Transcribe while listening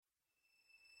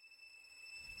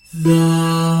The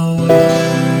world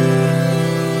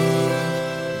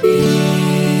is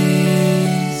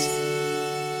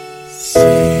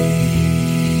saved.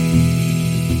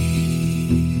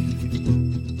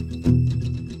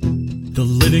 The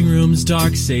living room's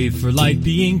dark, save for light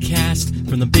being cast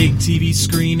from the big TV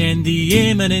screen and the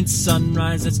imminent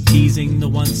sunrise that's teasing the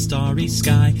one starry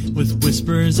sky with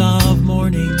whispers of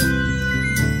morning.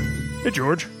 Hey,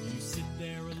 George.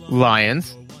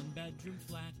 Lions.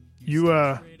 You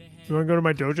want to go to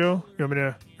my dojo? You want me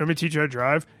to teach you how to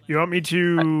drive? You want me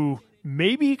to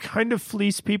maybe kind of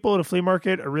fleece people at a flea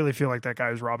market? I really feel like that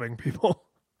guy is robbing people.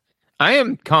 I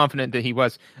am confident that he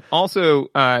was. Also,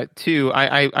 too,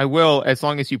 I will, as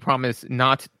long as you promise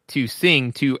not to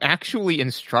sing, to actually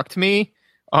instruct me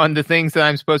on the things that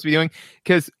I'm supposed to be doing.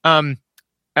 Because,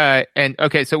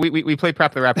 so we play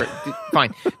Prap the Rapper.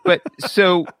 Fine. But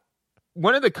so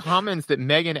one of the comments that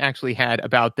Megan actually had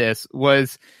about this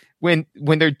was when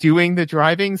they're doing the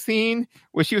driving scene,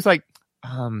 where she was like,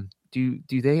 do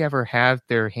they ever have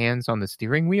their hands on the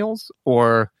steering wheels,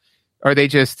 or are they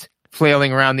just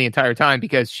flailing around the entire time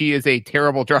because she is a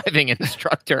terrible driving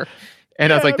instructor?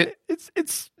 And I was like,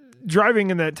 it's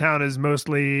driving in that town is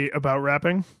mostly about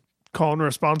rapping, call and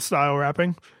response style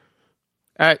rapping.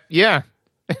 Yeah.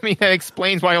 I mean, that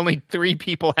explains why only 3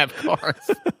 people have cars.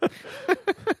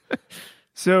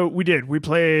 So we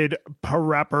played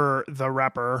Parappa the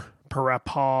Rapper.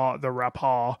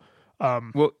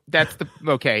 Well, that's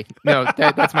okay. No,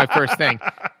 that's my first thing.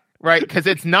 Right? Because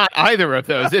it's not either of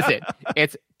those, is it?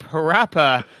 It's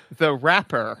Parappa the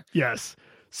Rapper. Yes.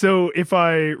 So if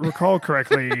I recall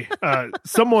correctly,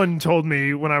 someone told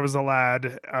me when I was a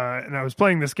lad and I was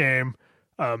playing this game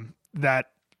that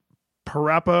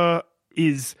Parappa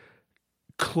is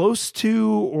close to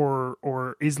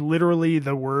or is literally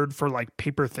the word for like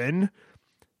paper thin,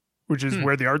 which is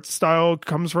where the art style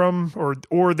comes from,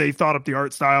 or they thought up the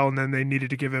art style and then they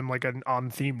needed to give him like an on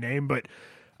theme name. But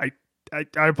I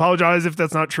apologize if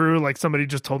that's not true. Like, somebody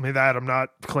just told me that. I'm not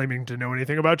claiming to know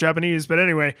anything about Japanese, but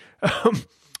anyway.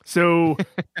 So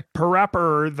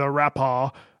Parappa the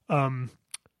Rapper,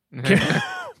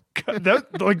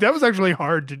 that was actually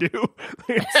hard to do.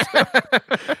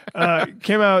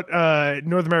 Came out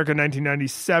North America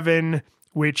 1997,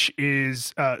 which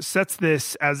is sets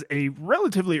this as a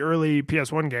relatively early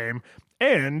PS1 game,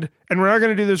 and we're not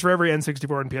going to do this for every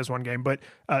N64 and PS1 game, but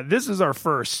this is our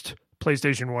first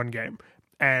PlayStation 1 game.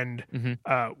 And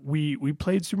we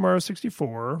played Super Mario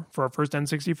 64 for our first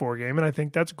N64 game, and I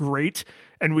think that's great.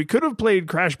 And we could have played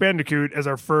Crash Bandicoot as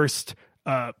our first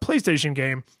PlayStation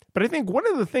game, but I think one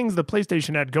of the things the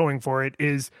PlayStation had going for it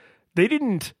is they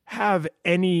didn't have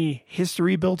any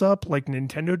history built up like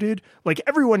Nintendo did. Like,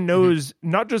 everyone knows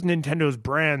not just Nintendo's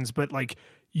brands, but like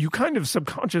you kind of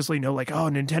subconsciously know, like, oh,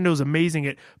 Nintendo's amazing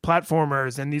at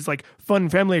platformers and these like fun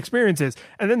family experiences.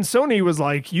 And then Sony was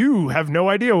like, you have no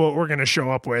idea what we're going to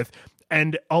show up with.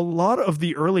 And a lot of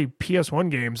the early PS1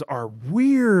 games are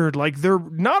weird. Like, they're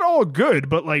not all good,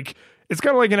 but like, it's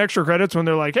kind of like an extra credits when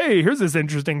they're like, hey, here's this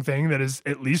interesting thing that is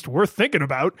at least worth thinking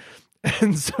about.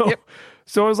 And so,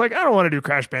 So I was like, I don't want to do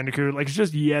Crash Bandicoot. Like, it's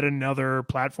just yet another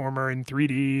platformer in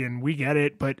 3D, and we get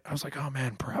it. But I was like, oh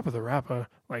man, Parappa the Rapper.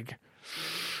 Like,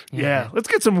 yeah, let's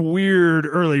get some weird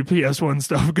early PS1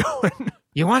 stuff going.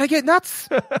 You want to get nuts?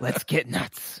 Let's get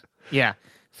nuts. Yeah.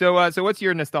 So what's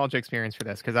your nostalgia experience for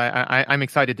this? Because I'm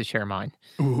excited to share mine.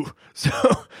 Ooh,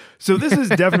 so this is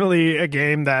definitely a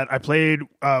game that I played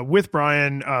with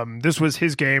Brian. This was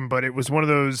his game, but it was one of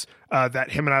those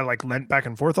that him and I like lent back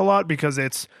and forth a lot, because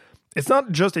it's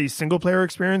not just a single player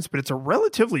experience, but it's a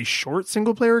relatively short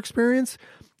single player experience.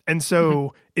 And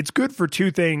so it's good for 2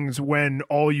 things when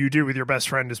all you do with your best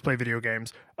friend is play video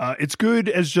games. It's good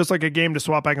as just like a game to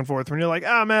swap back and forth when you're like,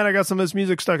 ah, man, I got some of this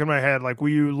music stuck in my head. Like, will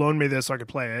you loan me this so I could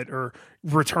play it, or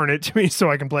return it to me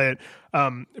so I can play it?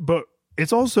 But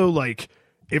it's also like,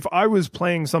 if I was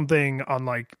playing something on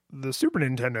like the Super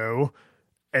Nintendo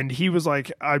and he was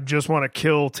like, I just want to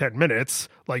kill 10 minutes,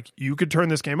 like, you could turn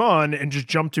this game on and just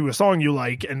jump to a song you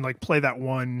like and like play that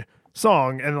one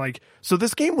song. And like, so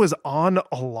this game was on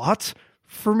a lot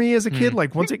for me as a kid.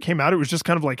 Like, once it came out, it was just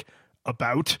kind of like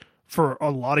about for a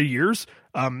lot of years.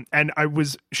 And I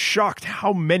was shocked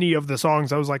how many of the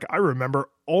songs I was like, I remember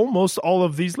almost all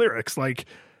of these lyrics. Like,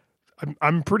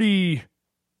 I'm pretty,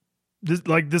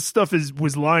 this stuff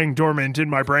was lying dormant in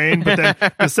my brain, but then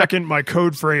the second my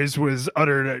code phrase was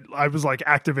uttered, I was like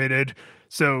activated.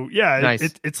 So yeah,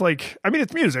 nice. It's like, I mean,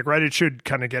 it's music, right? It should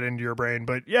kind of get into your brain,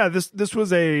 but yeah, this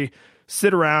was a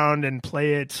sit around and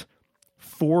play it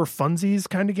for funsies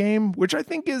kind of game, which I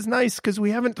think is nice because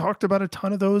we haven't talked about a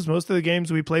ton of those. Most of the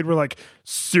games we played were like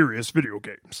serious video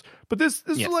games, but this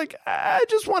is like, I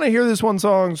just want to hear this one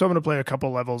song, so I'm going to play a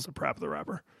couple levels of Parappa the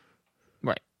Rapper.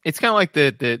 Right. It's kind of like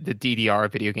the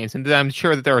DDR video games, and I'm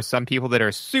sure that there are some people that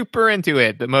are super into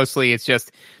it, but mostly it's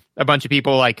just a bunch of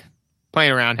people like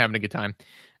playing around, having a good time.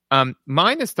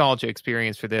 My nostalgia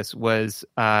experience for this was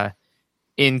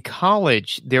in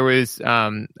college. There was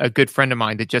a good friend of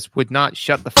mine that just would not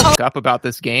shut the fuck up about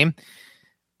this game,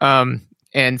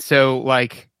 and so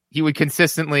like he would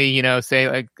consistently,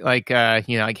 say like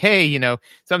hey,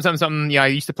 something. Yeah, I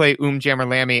used to play Jammer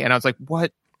Lammy, and I was like,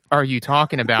 what are you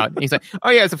talking about? And he's like, oh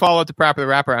yeah, it's a follow-up to Parappa the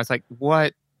Rapper. I was like,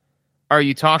 what are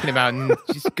you talking about? And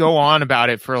just go on about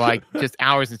it for like just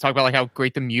hours and talk about like how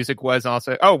great the music was. And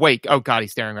also, oh God,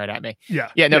 he's staring right at me.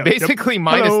 Basically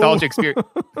my nostalgia experience,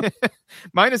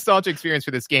 my nostalgia experience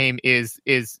for this game is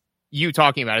you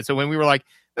talking about it. So when we were like,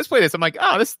 let's play this, I'm like,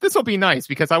 oh, this will be nice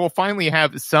because I will finally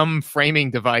have some framing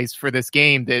device for this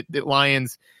game that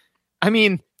Lions, I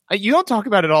mean, you don't talk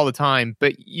about it all the time,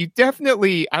 but you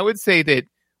definitely, I would say that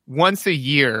once a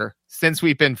year since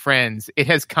we've been friends, it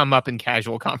has come up in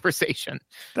casual conversation.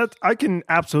 That I can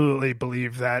absolutely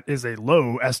believe that is a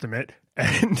low estimate,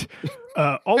 and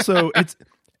also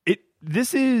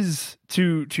this is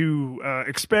to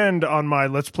expand on my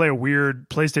let's play a weird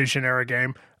PlayStation era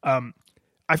game.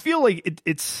 I feel like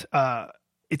it's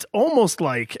almost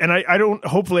like, and I don't.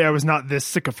 Hopefully, I was not this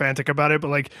sycophantic about it, but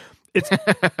like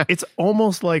it's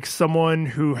almost like someone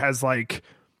who has like.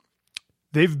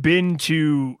 They've been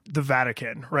to the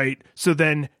Vatican, right? So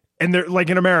then, and they're like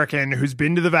an American who's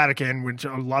been to the Vatican, which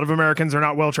a lot of Americans are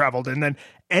not well traveled. And then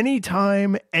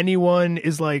anytime anyone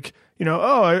is like,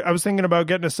 oh, I was thinking about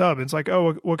getting a sub. It's like,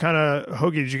 oh, what kind of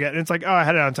hoagie did you get? And it's like, oh, I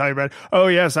had it on Italian bread. Oh,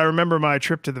 yes, I remember my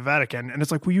trip to the Vatican. And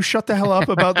it's like, will you shut the hell up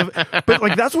about the... But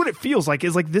like, that's what it feels like.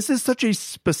 Is like, this is such a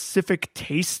specific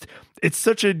taste. It's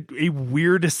such a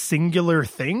weird singular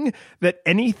thing that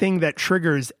anything that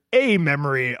triggers a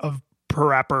memory of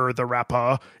Parappa the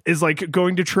Rapper is like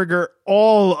going to trigger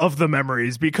all of the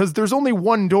memories because there's only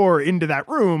one door into that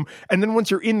room, and then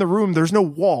once you're in the room there's no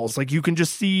walls, like you can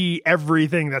just see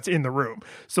everything that's in the room.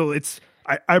 So it's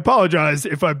I apologize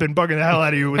if I've been bugging the hell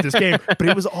out of you with this game, but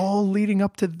it was all leading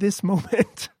up to this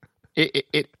moment.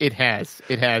 It has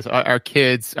our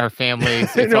kids, our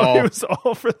families, it was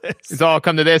all for this. It's all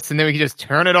come to this, and then we can just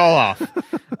turn it all off.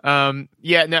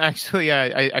 Actually,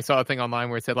 I saw a thing online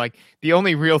where it said like the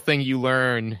only real thing you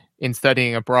learn in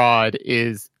studying abroad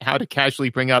is how to casually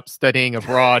bring up studying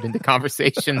abroad into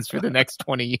conversations for the next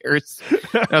 20 years.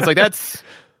 And I was like, that's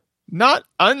not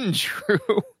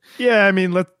untrue. Yeah, I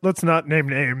mean, let's not name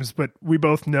names, but we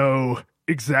both know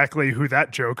exactly who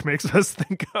that joke makes us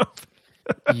think of.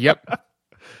 Yep.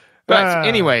 But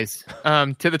anyways,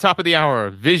 to the top of the hour,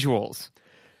 visuals.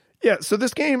 Yeah, so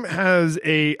this game has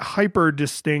a hyper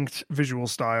distinct visual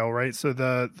style, right? So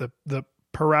the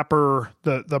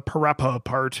Parappa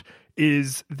part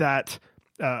is that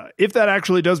if that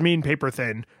actually does mean paper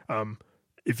thin,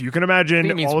 if you can imagine,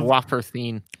 it means wafer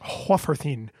thin. Wafer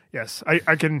thin. Yes,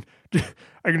 I can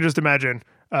just imagine.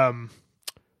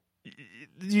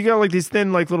 You got like these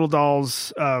thin, like little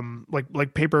dolls,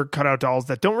 like paper cutout dolls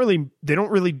that don't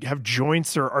really have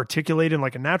joints or articulate in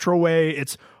like a natural way.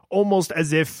 It's almost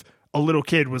as if a little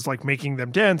kid was like making them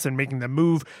dance and making them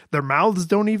move. Their mouths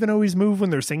don't even always move when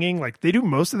they're singing. Like they do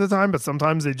most of the time, but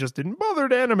sometimes they just didn't bother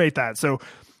to animate that. So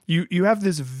you have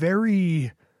this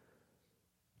very,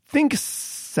 think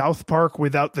South Park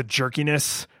without the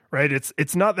jerkiness. Right,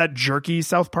 it's not that jerky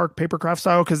South Park papercraft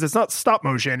style because it's not stop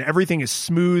motion. Everything is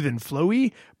smooth and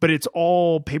flowy, but it's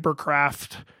all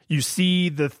papercraft. You see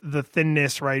the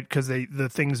thinness, right? Because the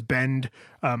things bend.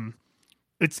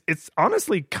 It's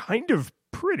honestly kind of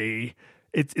pretty.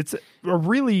 It's a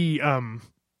really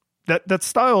that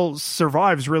style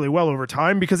survives really well over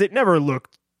time because it never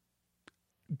looked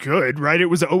good, right? It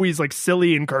was always like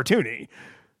silly and cartoony.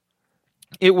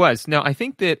 It was. No, I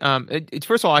think that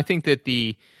first of all, I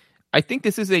think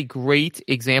this is a great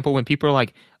example when people are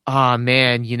like, "Ah,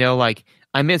 man, like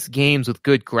I miss games with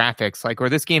good graphics, like, or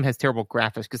this game has terrible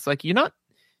graphics." Because like you're not.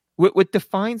 What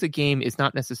defines a game is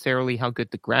not necessarily how good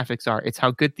the graphics are; it's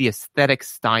how good the aesthetic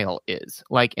style is.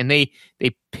 Like, and they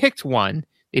picked one,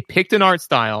 they picked an art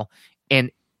style,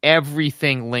 and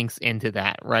everything links into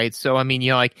that, right? So I mean,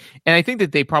 and I think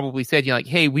that they probably said, like,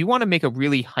 hey, we want to make a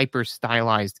really hyper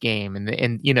stylized game, and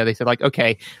they said like,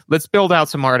 okay, let's build out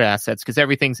some art assets because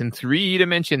everything's in 3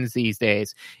 dimensions these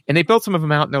days, and they built some of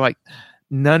them out, and they're like,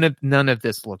 none of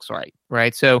this looks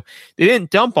right? So they didn't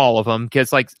dump all of them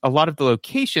because like a lot of the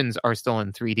locations are still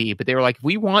in 3D, but they were like,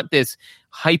 we want this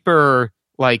hyper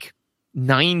like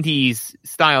 90s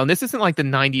style. And this isn't like the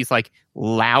 90s, like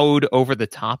loud over the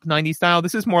top 90s style.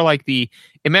 This is more like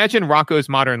imagine Rocko's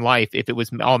Modern Life if it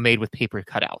was all made with paper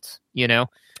cutouts, you know?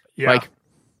 Yeah. Like,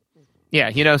 yeah,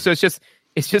 you know, so it's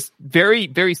just very,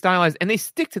 very stylized, and they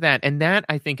stick to that. And that,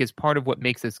 I think, is part of what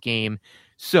makes this game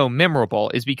so memorable,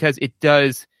 is because it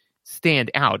does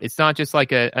stand out. It's not just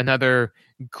like another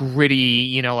gritty,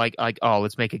 you know, like, oh,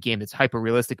 let's make a game that's hyper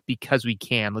realistic because we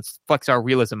can. Let's flex our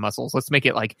realism muscles. Let's make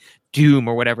it like Doom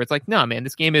or whatever. It's like, no, man,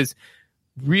 this game is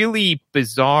really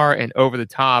bizarre and over the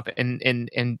top. And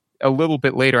a little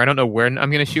bit later, I don't know where I'm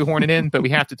going to shoehorn it in, but we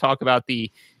have to talk about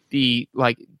the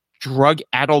like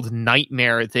drug-addled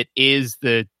nightmare that is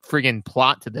the friggin'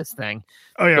 plot to this thing.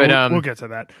 Oh yeah, but, we'll get to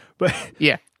that. But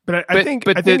yeah, but I think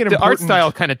the art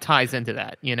style kind of ties into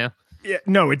that, you know. Yeah,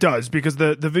 no, it does, because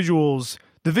the visuals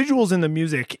and the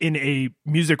music in a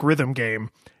music rhythm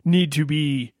game need to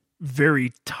be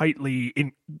very tightly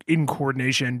in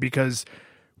coordination, because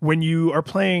when you are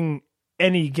playing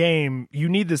any game, you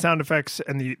need the sound effects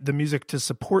and the music to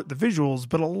support the visuals,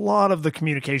 but a lot of the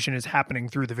communication is happening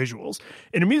through the visuals.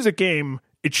 In a music game,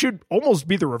 it should almost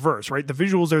be the reverse, right? The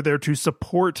visuals are there to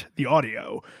support the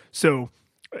audio. So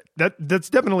that's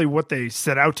definitely what they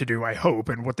set out to do, I hope,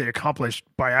 and what they accomplished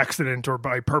by accident or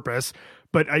by purpose.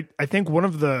 But I think one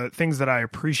of the things that I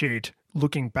appreciate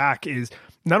looking back is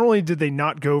not only did they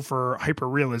not go for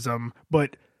hyperrealism,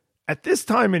 but at this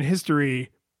time in history,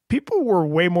 people were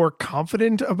way more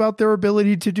confident about their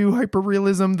ability to do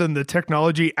hyperrealism than the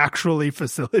technology actually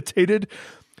facilitated.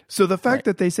 So the fact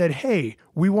that they said, hey,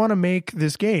 we want to make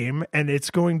this game and it's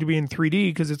going to be in 3D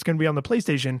because it's going to be on the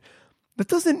PlayStation, that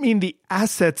doesn't mean the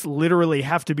assets literally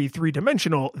have to be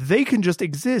three-dimensional. They can just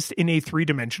exist in a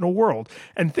three-dimensional world.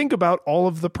 And think about all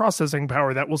of the processing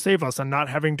power that will save us on not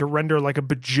having to render like a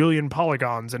bajillion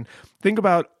polygons. And think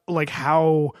about like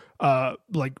how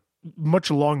much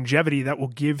longevity that will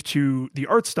give to the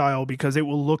art style, because it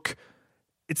will look,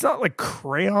 it's not like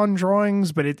crayon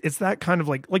drawings, but it's that kind of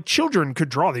like children could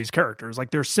draw these characters.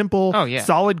 Like they're simple,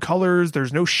 solid colors.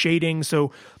 There's no shading.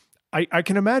 So I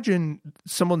can imagine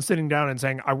someone sitting down and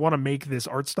saying, I want to make this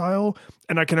art style.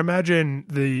 And I can imagine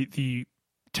the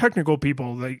technical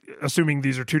people, like assuming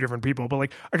these are two different people, but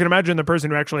like I can imagine the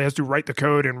person who actually has to write the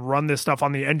code and run this stuff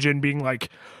on the engine being like,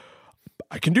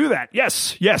 I can do that.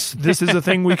 Yes. This is a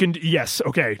thing we can. Yes.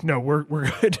 Okay. No, we're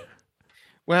good.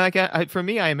 Well, like for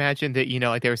me, I imagine that, you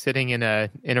know, like they were sitting in a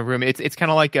room. It's kind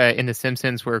of like in The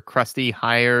Simpsons where Krusty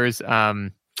hires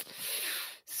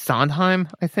Sondheim,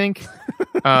 I think.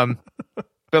 But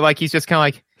like he's just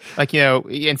kind of like, you know,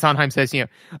 and Sondheim says, you know,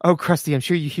 oh, Krusty, I'm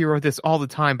sure you hear this all the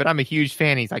time, but I'm a huge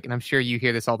fan. He's like, and I'm sure you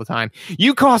hear this all the time.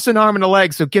 You cost an arm and a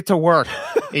leg, so get to work.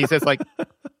 And he says, like,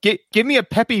 give me a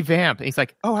peppy vamp. And he's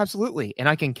like, oh, absolutely. And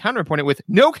I can counterpoint it with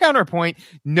no counterpoint,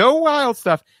 no wild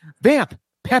stuff. Vamp,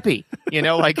 peppy. You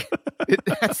know, like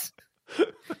that's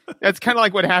kind of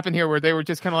like what happened here, where they were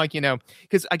just kind of like, you know,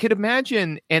 because I could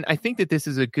imagine, and I think that this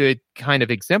is a good kind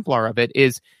of exemplar of it,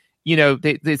 is, you know,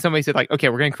 somebody said like, okay,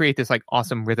 we're going to create this like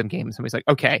awesome rhythm game. And somebody's like,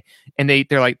 okay. And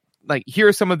they're like, here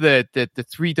are some of the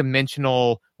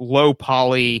three-dimensional low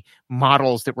poly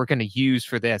models that we're going to use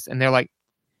for this. And they're like,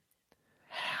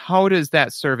 how does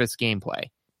that service gameplay?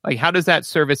 Like, how does that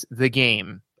service the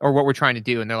game or what we're trying to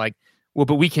do? And they're like, well,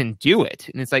 but we can do it.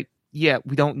 And it's like, yeah,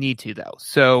 we don't need to though.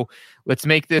 So let's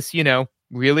make this, you know,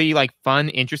 really like fun,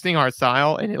 interesting art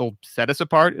style, and it'll set us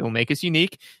apart. It'll make us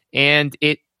unique. And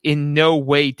it in no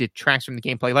way detracts from the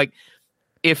gameplay. Like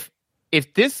if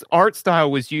this art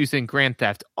style was used in Grand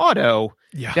Theft Auto,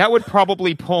 that would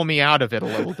probably pull me out of it a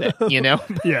little bit, you know?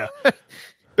 Yeah.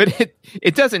 But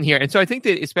it doesn't here. And so I think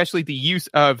that especially the use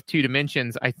of two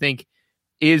dimensions, I think,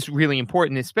 is really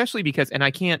important, especially because, and I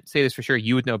can't say this for sure,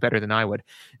 you would know better than I would,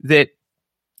 that,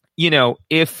 you know,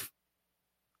 if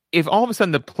all of a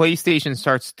sudden the PlayStation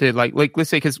starts to like let's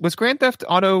say, because was Grand Theft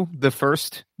Auto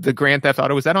the Grand Theft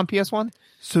Auto, was that on PS1?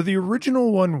 So the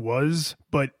original one was,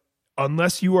 but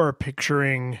unless you are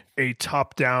picturing a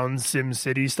top-down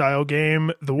SimCity style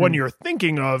game, the one you're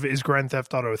thinking of is Grand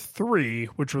Theft Auto 3,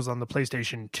 which was on the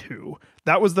PlayStation 2.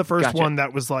 That was the first one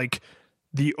that was like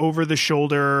the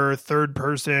over-the-shoulder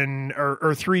third-person or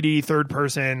 3D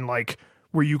third-person, like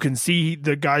where you can see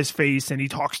the guy's face and he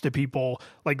talks to people.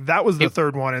 Like that was the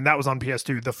third one, and that was on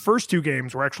PS2. The first two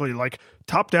games were actually like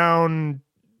top-down,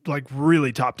 like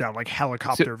really top-down, like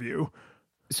helicopter view.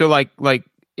 So like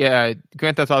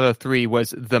Grand Theft Auto 3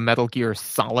 was the Metal Gear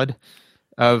Solid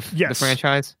of the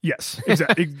franchise? Yes,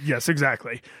 exactly. Yes,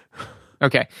 exactly.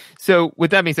 Okay. So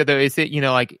with that being said, though, is it,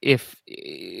 like if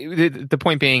the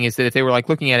point being is that if they were like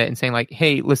looking at it and saying like,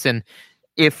 hey, listen,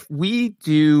 if we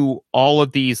do all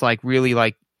of these like really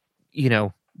like,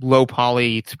 low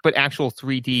poly, but actual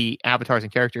 3D avatars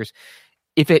and characters,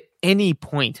 if at any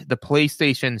point the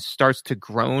PlayStation starts to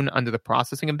groan under the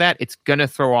processing of that, it's going to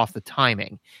throw off the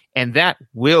timing, and that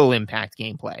will impact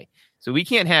gameplay. So we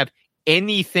can't have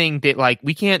anything that like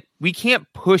we can't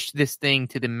push this thing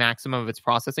to the maximum of its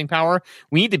processing power.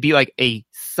 We need to be like a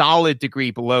solid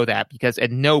degree below that, because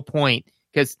at no point,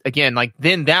 because again, like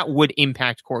then that would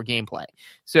impact core gameplay.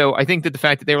 So I think that the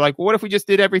fact that they were like, well, what if we just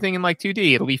did everything in like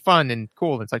 2D? It'll be fun and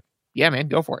cool. And it's like, yeah, man,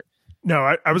 go for it.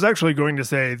 No, I was actually going to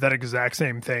say that exact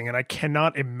same thing, and I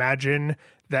cannot imagine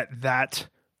that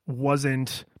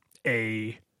wasn't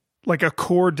a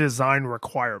core design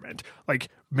requirement. Like,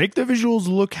 make the visuals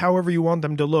look however you want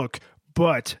them to look,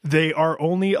 but they are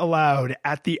only allowed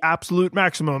at the absolute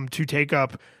maximum to take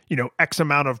up, X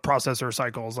amount of processor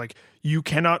cycles. Like, you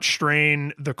cannot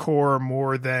strain the core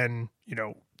more than,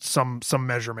 some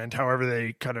measurement, however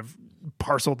they kind of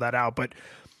parceled that out. But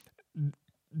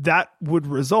that would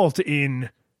result in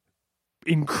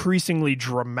increasingly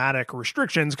dramatic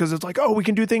restrictions, because it's like, oh, we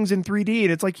can do things in 3D,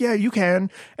 and it's like, yeah, you can,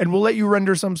 and we'll let you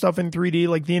render some stuff in 3D.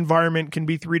 Like, the environment can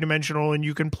be three-dimensional, and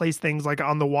you can place things like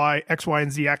on the X, Y, and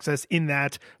Z axis in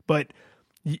that, but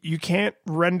you can't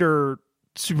render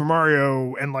Super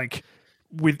Mario and like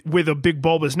with a big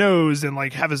bulbous nose and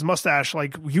like have his mustache,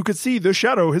 like you could see the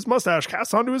shadow his mustache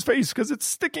casts onto his face because it's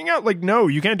sticking out. Like, no,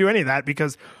 you can't do any of that,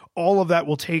 because all of that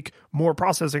will take more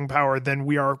processing power than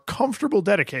we are comfortable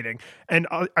dedicating. And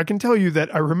I can tell you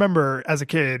that I remember as a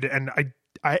kid, and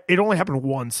it only happened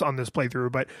once on this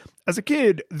playthrough, but as a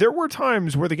kid, there were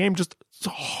times where the game just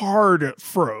hard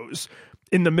froze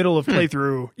in the middle of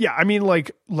playthrough. Yeah, I mean,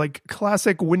 like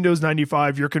classic Windows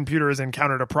 95, your computer has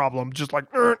encountered a problem, just like,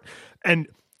 and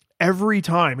every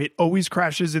time it always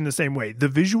crashes in the same way. The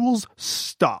visuals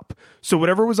stop. So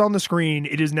whatever was on the screen,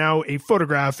 it is now a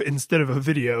photograph instead of a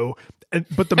video.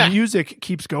 But the music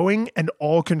keeps going, and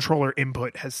all controller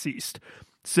input has ceased.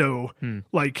 So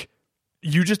like,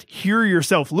 you just hear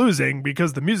yourself losing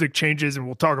because the music changes, and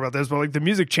we'll talk about this, but like the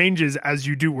music changes as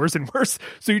you do worse and worse.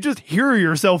 So you just hear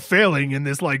yourself failing in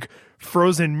this like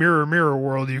frozen mirror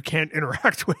world you can't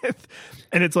interact with.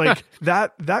 And it's like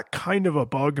that kind of a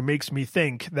bug makes me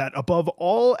think that above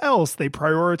all else, they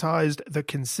prioritized the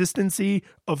consistency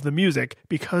of the music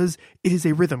because it is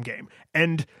a rhythm game.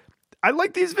 And I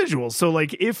like these visuals. So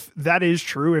like, if that is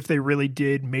true, if they really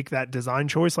did make that design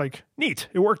choice, like, neat,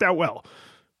 it worked out well.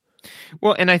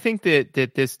 Well, and I think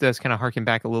that this does kind of harken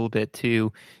back a little bit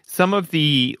to some of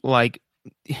the, like,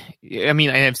 I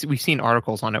mean, we've seen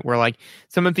articles on it where like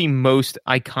some of the most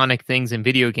iconic things in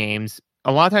video games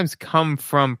a lot of times come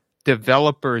from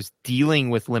developers dealing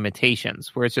with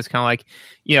limitations, where it's just kind of like,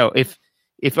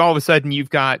 if all of a sudden you've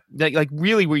got like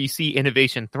really where you see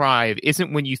innovation thrive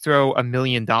isn't when you throw $1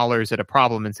 million at a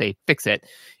problem and say, fix it.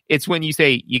 It's when you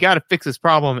say, you got to fix this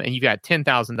problem, and you've got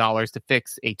 $10,000 to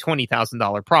fix a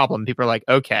 $20,000 problem. People are like,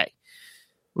 okay,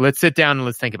 let's sit down and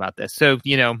let's think about this. So,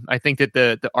 I think that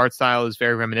the art style is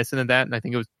very reminiscent of that, and I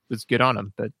think it was good on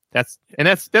them. But that's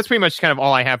pretty much kind of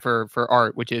all I have for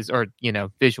art, which is, or,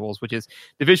 visuals, which is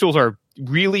the visuals are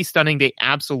really stunning. They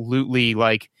absolutely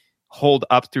like hold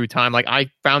up through time. Like, I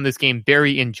found this game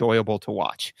very enjoyable to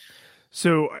watch.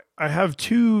 So I have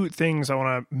two things I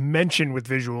want to mention with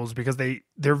visuals, because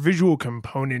their visual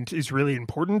component is really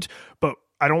important, but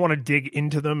I don't want to dig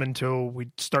into them until we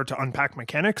start to unpack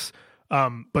mechanics.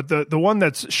 But the one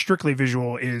that's strictly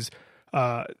visual is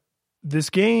this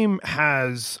game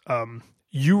has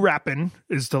U-rappin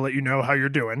is to let you know how you're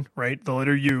doing, right? The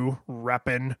letter U,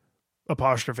 rappin,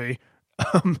 apostrophe.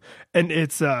 And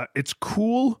it's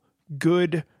cool,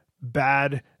 good,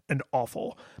 bad, and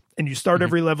awful. And you start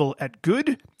every level at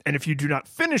good, and if you do not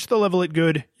finish the level at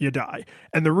good, you die.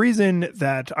 And the reason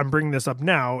that I'm bringing this up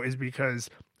now is because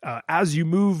as you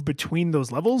move between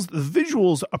those levels, the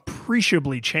visuals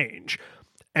appreciably change.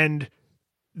 And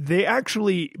they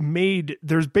actually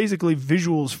there's basically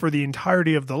visuals for the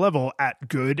entirety of the level at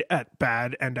good, at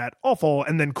bad, and at awful,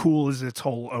 and then cool is its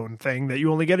whole own thing that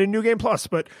you only get in New Game Plus.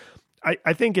 But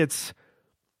I think it's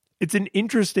an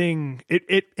interesting,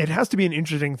 it has to be an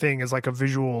interesting thing as like a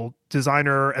visual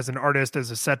designer, as an artist,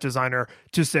 as a set designer,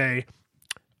 to say,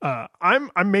 I'm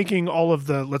making all of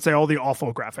the, let's say, all the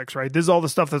awful graphics, right? This is all the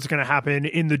stuff that's going to happen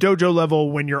in the dojo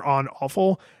level when you're on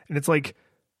awful. And it's like,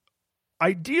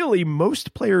 ideally,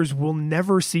 most players will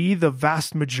never see the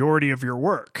vast majority of your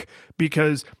work,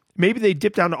 because maybe they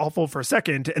dip down to awful for a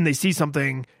second and they see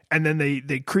something, and then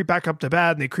they creep back up to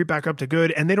bad and they creep back up to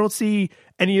good, and they don't see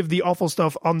any of the awful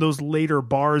stuff on those later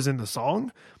bars in the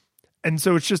song. And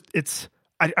so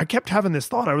I kept having this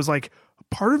thought. I was like,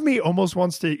 part of me almost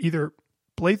wants to either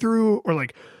play through or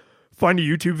like find a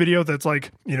YouTube video that's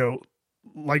like,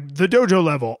 like the dojo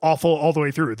level, awful all the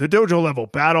way through, the dojo level,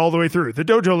 bad all the way through, the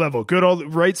dojo level, good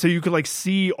right? So you could like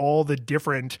see all the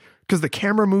different, because the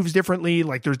camera moves differently,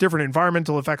 like there's different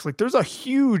environmental effects, like there's a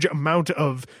huge amount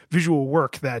of visual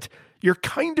work that you're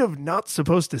kind of not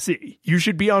supposed to see. You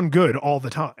should be on good all the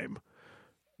time.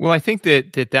 Well, I think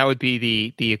that would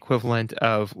be the equivalent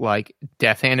of like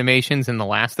death animations in The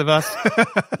Last of Us.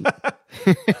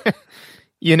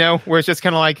 Where it's just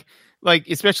kind of like,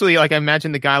 especially like I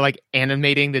imagine the guy like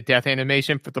animating the death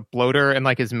animation for the bloater, and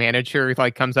like his manager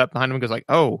like comes up behind him and goes like,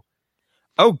 oh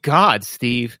God,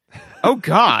 Steve, oh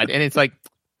God. And it's like,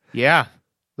 yeah,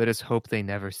 let us hope they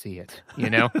never see it.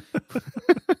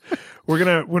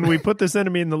 When we put this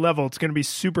enemy in the level, it's going to be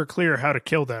super clear how to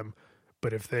kill them.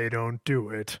 But if they don't do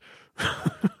it,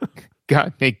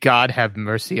 God, may God have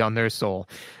mercy on their soul.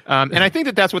 And I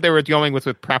think that's what they were going with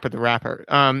Prapor the Rapper,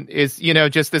 is,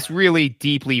 just this really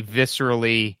deeply,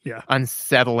 viscerally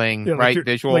unsettling, right?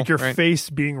 Visual. Like your right? face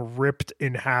being ripped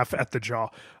in half at the jaw.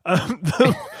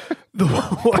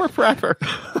 Poor Prapor.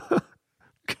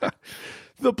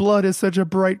 The blood is such a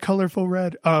bright, colorful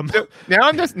red. So now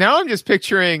I'm just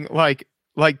picturing like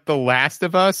The Last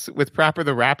of Us with Prapor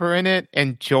the Rapper in it,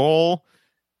 and Joel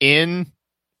in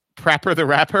Prapor the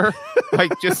Rapper,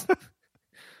 like just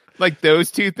like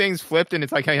those two things flipped, and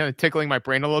it's like kind of tickling my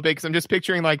brain a little bit, because I'm just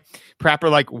picturing like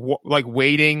Prapor like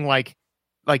wading like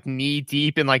knee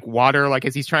deep in like water, like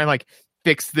as he's trying to like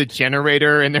fix the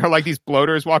generator, and there are like these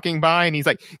bloaters walking by, and he's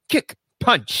like kick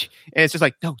punch, and it's just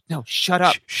like no shut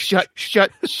up, shut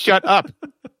up.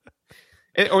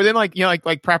 Or then like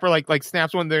like Prapor like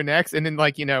snaps one of their necks, and then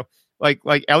like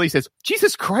like Ellie says,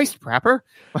 Jesus Christ, Prapor.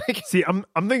 Like, see, I'm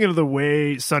thinking of the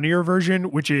way sunnier version,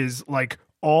 which is like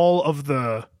all of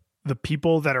the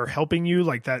people that are helping you,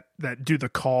 like that do the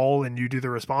call and you do the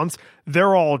response,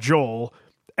 they're all Joel,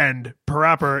 and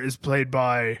Prapor is played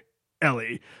by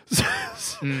Ellie.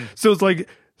 So it's like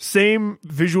same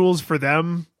visuals for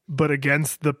them, but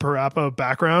against the Parappa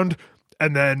background,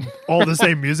 and then all the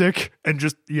same music, and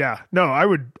just I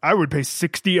would pay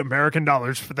 $60 American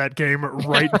for that game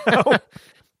right now.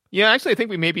 Yeah, actually, I think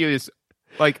we maybe is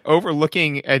like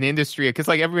overlooking an industry, because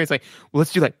like everybody's like, well,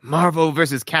 let's do like Marvel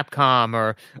versus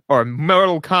Capcom or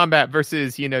Mortal Kombat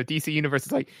versus DC Universe.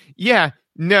 It's like,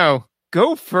 no,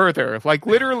 go further. Like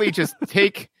literally, just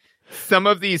take some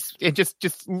of these and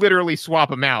just literally swap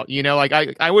them out. Like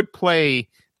I would play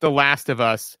The Last of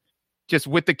Us just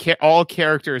with all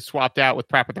characters swapped out with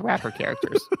Prapor the Rapper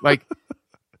characters. like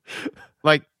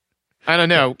I don't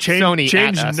know, Sony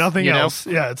change at us, nothing else.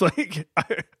 Yeah, it's like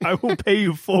I will pay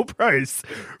you full price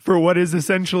for what is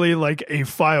essentially like a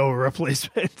file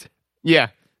replacement. Yeah.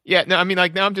 No, I mean,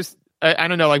 like now I'm just I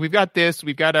don't know. Like we've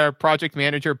got our project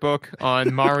manager book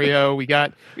on Mario. we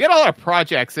got all our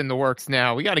projects in the works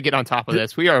now. We got to get on top of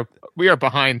this. We are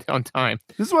behind on time.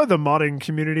 This is why the modding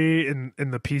community in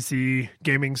the PC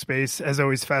gaming space has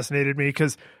always fascinated me,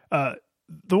 because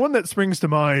the one that springs to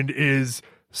mind is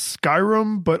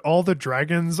Skyrim, but all the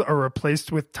dragons are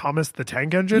replaced with Thomas the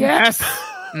Tank Engine. Yes.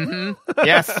 Mm-hmm.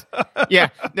 Yes. Yeah.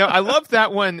 No, I love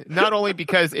that one, not only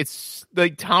because it's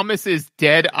like Thomas's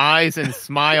dead eyes and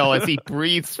smile as he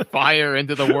breathes fire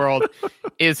into the world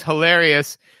is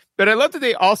hilarious, but I love that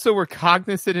they also were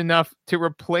cognizant enough to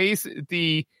replace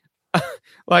the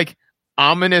like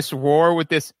ominous roar with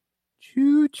this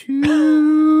choo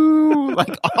choo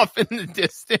like off in the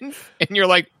distance, and you're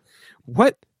like,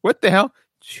 what the hell?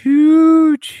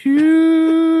 Choo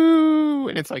choo,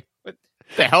 and it's like, what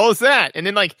the hell is that? And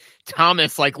then like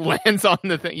Thomas like lands on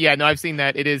the thing. Yeah, no, I've seen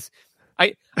that. It is,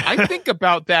 I think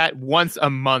about that once a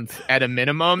month at a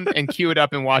minimum, and queue it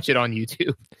up and watch it on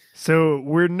YouTube. So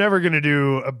we're never gonna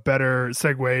do a better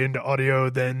segue into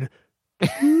audio than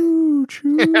choo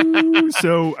choo.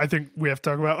 So I think we have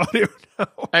to talk about audio now.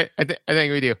 I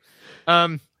think we do.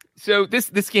 So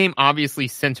this game obviously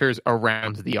centers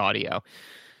around the audio.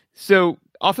 So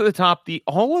off of the top,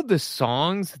 all of the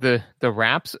songs, the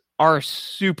raps are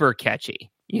super catchy,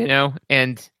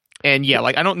 and yeah,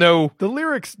 like I don't know, the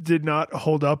lyrics did not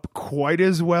hold up quite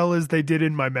as well as they did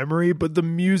in my memory, but the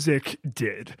music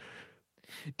did.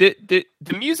 The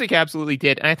music absolutely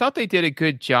did, and I thought they did a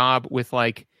good job with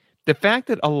like the fact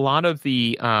that a lot of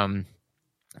the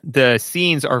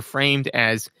scenes are framed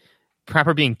as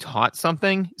Prapor being taught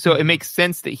something, so it makes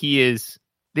sense that he is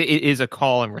it is a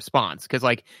call and response, because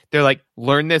like they're like,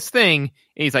 learn this thing,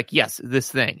 and he's like, yes,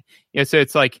 this thing. So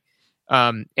it's like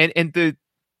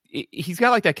he's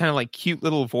got like that kind of like cute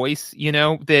little voice,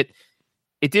 that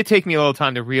it did take me a little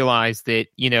time to realize that,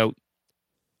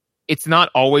 it's not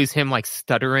always him like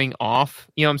stuttering off,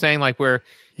 you know what I'm saying? Like where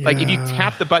like if you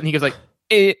tap the button, he goes like,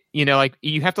 like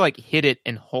you have to like hit it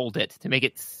and hold it to make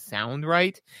it sound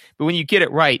right. But when you get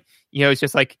it right, it's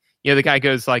just like, the guy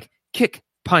goes like kick,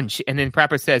 punch, and then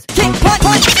Prapor says kick,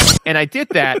 punch. And I did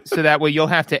that so that way you'll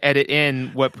have to edit in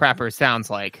what Prapor sounds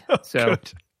like. So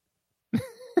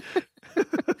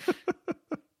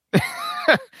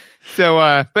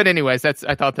so but anyways, I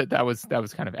thought that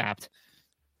was kind of apt.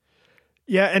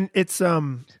 Yeah, and it's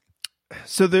so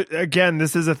again,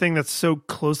 this is a thing that's so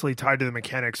closely tied to the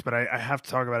mechanics, but I have to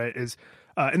talk about it is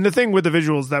and the thing with the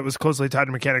visuals that was closely tied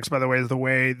to mechanics, by the way, is the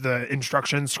way the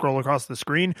instructions scroll across the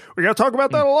screen. We got to talk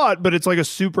about that a lot, but it's like a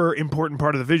super important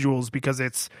part of the visuals because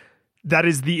that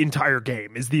is the entire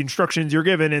game, is the instructions you're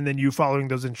given and then you following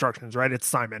those instructions, right? It's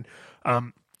Simon.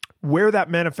 Where that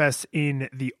manifests in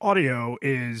the audio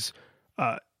is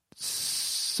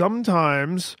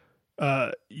sometimes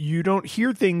you don't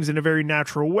hear things in a very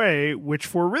natural way, which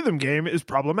for a rhythm game is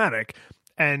problematic.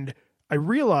 And I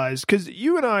realized, because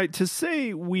you and I, to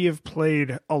say we have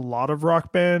played a lot of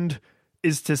Rock Band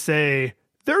is to say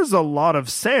there's a lot of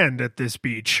sand at this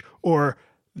beach, or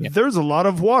there's a lot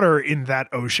of water in that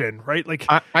ocean, right? Like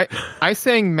I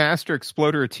sang Master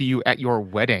Exploder to you at your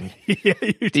wedding. Yeah,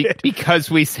 you did.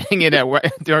 Because we sang it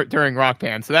during Rock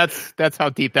Band. So that's how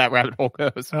deep that rabbit hole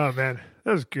goes. Oh man,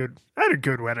 that was good. I had a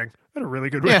good wedding. I had a really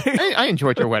good wedding. Yeah, I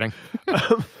enjoyed your wedding.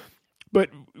 But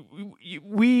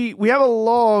we have a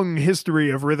long history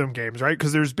of rhythm games, right?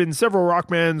 Because there's been several Rock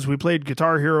Bands. We played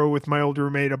Guitar Hero with my old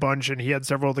roommate a bunch, and he had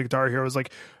several of the Guitar Heroes,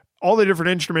 like all the different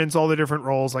instruments, all the different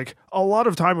roles, like a lot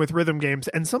of time with rhythm games.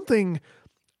 And something,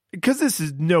 because this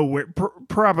is nowhere,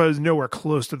 Parappa is nowhere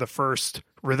close to the first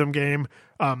rhythm game,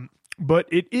 but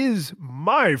it is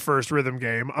my first rhythm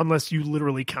game, unless you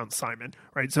literally count Simon,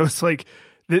 right? So it's like,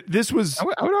 this was... I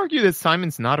would argue that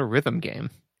Simon's not a rhythm game.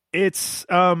 It's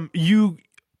you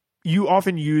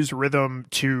often use rhythm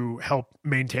to help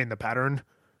maintain the pattern,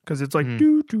 because it's like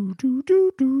do do do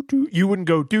do do do. You wouldn't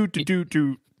go do do do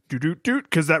do do do do,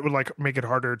 because that would like make it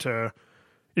harder to,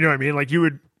 you know what I mean? Like you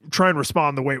would try and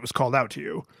respond the way it was called out to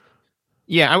you.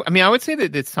 Yeah, I mean, I would say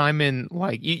that Simon,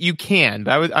 like you can,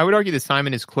 but I would argue that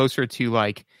Simon is closer to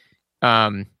like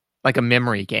a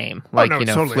memory game, like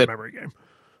it's totally a memory game.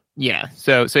 Yeah.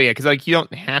 So yeah, because like you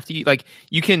don't have to, like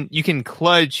you can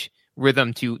kludge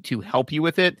rhythm to help you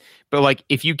with it, but like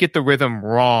if you get the rhythm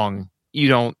wrong,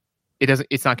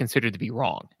 it's not considered to be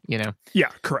wrong, Yeah,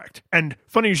 correct. And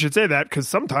funny you should say that, because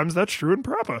sometimes that's true in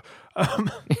Parappa.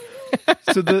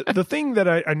 So the thing that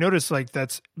I noticed, like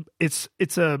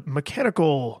it's a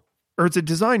mechanical, or it's a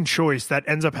design choice that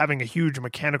ends up having a huge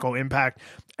mechanical impact,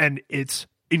 and it's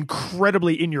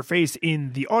incredibly in your face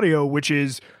in the audio, which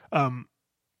is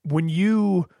when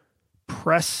you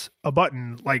press a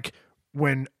button, like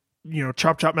when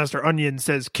Chop Chop Master Onion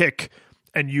says kick,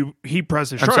 and he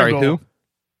presses triangle. I'm sorry, who?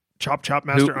 Chop Chop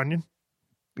Master Onion.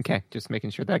 Okay, just making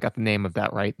sure that I got the name of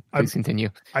that right. Please continue.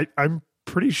 I'm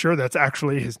pretty sure that's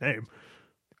actually his name.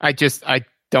 I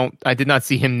did not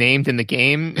see him named in the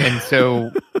game, and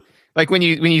so like when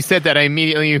you said that, I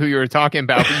immediately knew who you were talking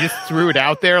about, but you just threw it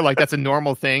out there like that's a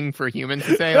normal thing for humans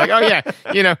to say, like, oh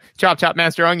yeah, Chop Chop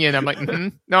Master Onion. I'm like,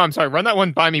 no, I'm sorry, run that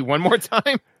one by me one more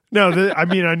time. No, I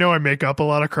mean, I know I make up a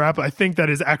lot of crap. I think that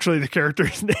is actually the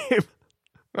character's name.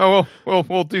 Oh, well,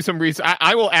 we'll do some research.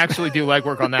 I will actually do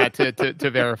legwork on that to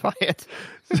verify it.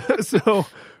 So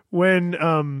when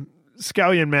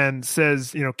Scallion Man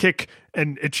says, kick,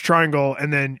 and it's triangle,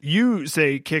 and then you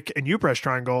say kick and you press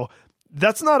triangle,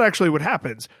 that's not actually what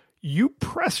happens. You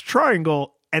press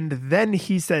triangle and then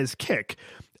he says kick.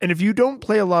 And if you don't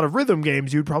play a lot of rhythm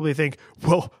games, you'd probably think,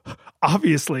 well,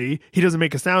 obviously he doesn't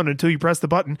make a sound until you press the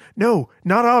button. No,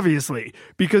 not obviously.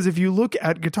 Because if you look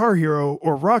at Guitar Hero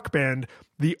or Rock Band,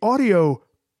 the audio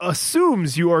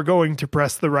assumes you are going to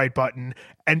press the right button,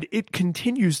 and it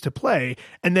continues to play,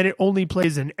 and then it only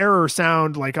plays an error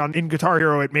sound. Like in Guitar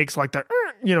Hero, it makes like the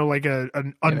like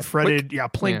an unfretted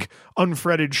plink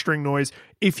unfretted string noise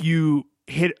if you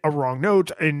hit a wrong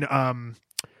note. And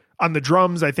on the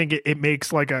drums, I think it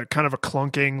makes like a kind of a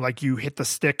clunking, like you hit the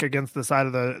stick against the side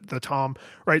of the tom,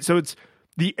 right? So it's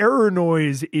the error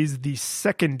noise is the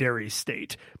secondary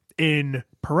state. In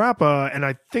Parappa, and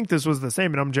I think this was the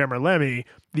same in Jammer Lemmy,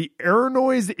 the error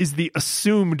noise is the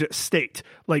assumed state.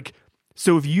 Like,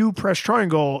 so if you press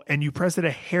triangle and you press it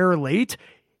a hair late,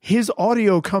 his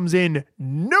audio comes in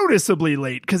noticeably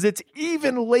late because it's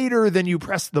even later than you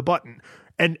press the button.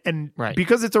 And Right.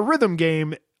 because it's a rhythm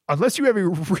game, unless you have a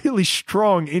really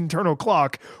strong internal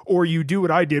clock, or you do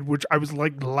what I did, which I was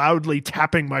like loudly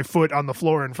tapping my foot on the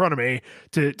floor in front of me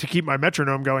to keep my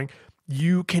metronome going,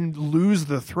 you can lose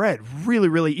the thread really,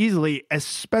 really easily,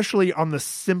 especially on the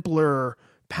simpler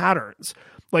patterns.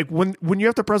 Like when you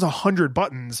have to press 100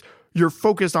 buttons, you're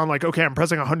focused on like, okay, I'm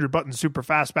pressing 100 buttons super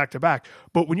fast back to back.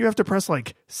 But when you have to press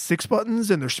like 6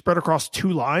 buttons and they're spread across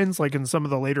 2 lines, like in some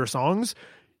of the later songs,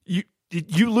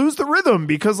 you lose the rhythm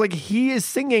because like he is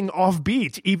singing off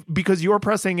beat because you're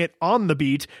pressing it on the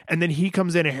beat and then he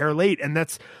comes in a hair late. And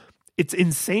it's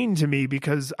insane to me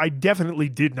because I definitely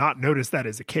did not notice that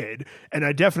as a kid. And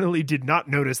I definitely did not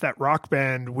notice that Rock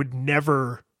Band would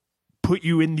never put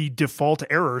you in the default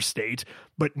error state.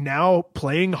 But now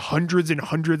playing hundreds and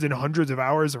hundreds and hundreds of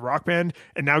hours of Rock Band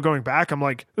and now going back, I'm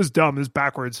like, this is dumb, this is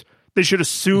backwards. They should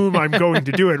assume I'm going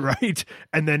to do it right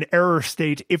and then error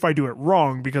state if I do it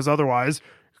wrong, because otherwise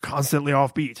constantly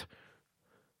off beat.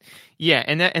 Yeah,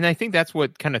 and I think that's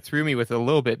what kind of threw me with it a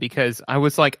little bit, because I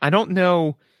was like, I don't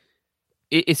know,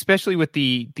 especially with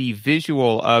the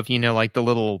visual of, you know, like the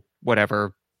little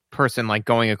whatever person like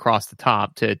going across the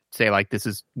top to say like this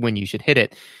is when you should hit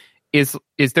it, is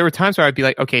there were times where I'd be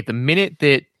like, okay, the minute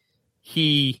that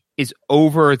he is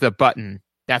over the button,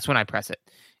 that's when I press it,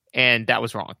 and that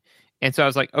was wrong. And so I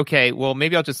was like, okay, well,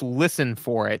 maybe I'll just listen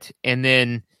for it. And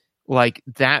then like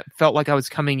that felt like I was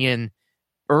coming in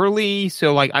early.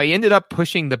 So like I ended up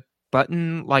pushing the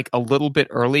button like a little bit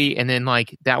early. And then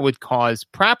like that would cause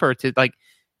Prapor to like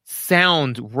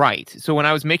sound right. So when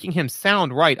I was making him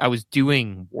sound right, I was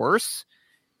doing worse,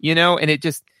 you know, and it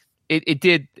just, it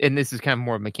did. And this is kind of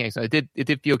more mechanics. So it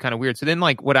did feel kind of weird. So then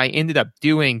like what I ended up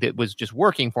doing that was just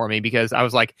working for me, because I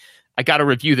was like, I got to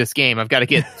review this game. I've got to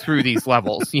get through these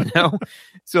levels, you know?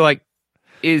 So like,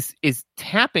 is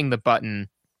tapping the button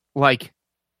like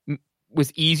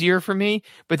was easier for me.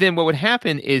 But then what would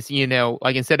happen is, you know,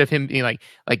 like instead of him being like,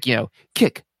 you know,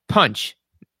 kick, punch,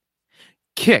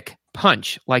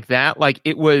 like that, like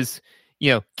it was,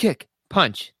 you know, kick,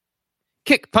 punch,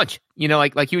 you know,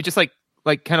 like he would just like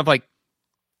kind of like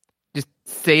just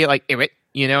say like,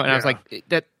 you know? And I was like,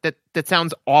 that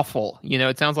sounds awful. You know,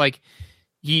 it sounds like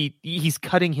he's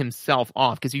cutting himself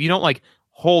off, because if you don't like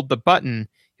hold the button,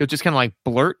 he'll just kind of like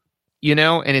blurt, you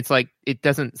know, and it's like it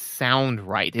doesn't sound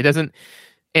right. It doesn't,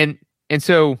 and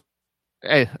so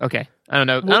okay, I don't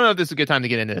know. I don't know if this is a good time to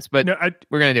get into this, but no,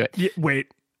 we're gonna do it. Yeah, wait,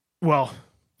 well,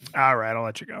 all right, I'll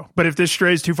let you go. But if this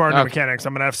strays too far into mechanics,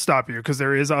 I'm gonna have to stop you, because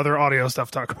there is other audio stuff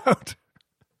to talk about.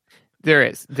 There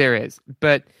is,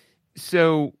 but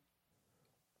so.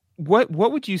 What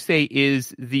would you say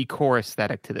is the core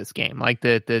aesthetic to this game? Like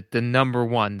the number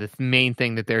one, the main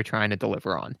thing that they're trying to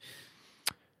deliver on?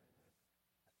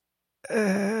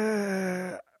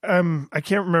 I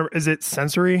can't remember. Is it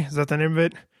sensory? Is that the name of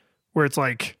it? Where it's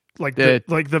like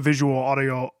the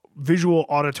visual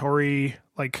auditory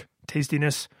like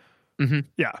tastiness. Mm-hmm.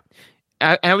 Yeah,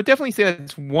 I would definitely say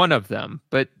that's one of them,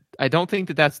 but I don't think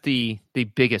that that's the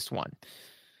biggest one.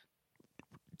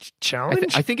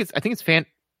 Challenge? I think it's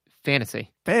fantasy.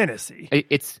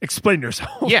 It's explain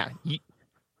yourself. Yeah.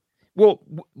 Well,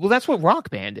 that's what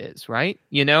Rock Band is, right?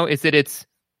 You know, is that it's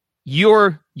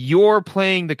you're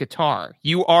playing the guitar.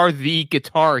 You are the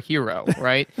guitar hero,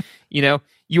 right? You know,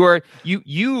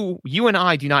 you and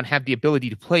I do not have the ability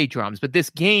to play drums, but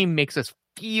this game makes us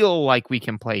feel like we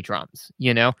can play drums.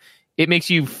 You know, it makes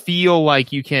you feel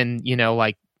like you can, you know,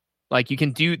 like you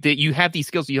can do that. You have these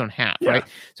skills that you don't have, right?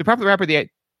 So, Proper the Rapper, the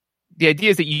idea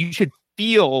is that you should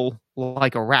feel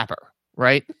like a rapper,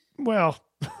 right? Well,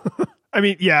 I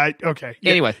mean, yeah, okay.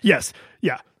 Yeah, anyway, yes,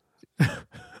 yeah.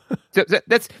 So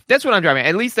that's what I'm driving.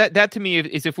 At least that to me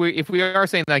is if we are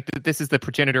saying like this is the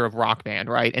progenitor of Rock Band,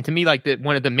 right? And to me, like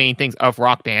one of the main things of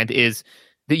Rock Band is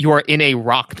that you are in a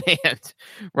rock band,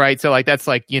 right? So like that's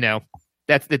like, you know,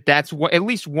 that's what at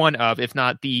least one of, if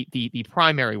not the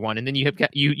primary one. And then you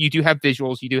do have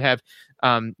visuals, you do have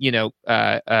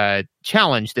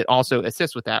challenge that also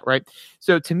assists with that, right?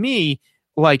 So to me,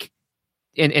 like,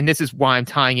 and this is why I'm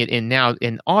tying it in now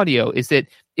in audio, is that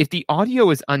if the audio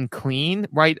is unclean,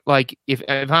 right? Like if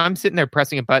I'm sitting there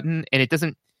pressing a button and it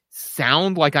doesn't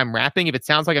sound like I'm rapping, if it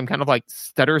sounds like I'm kind of like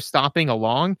stutter stopping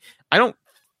along, I don't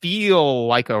feel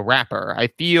like a rapper. I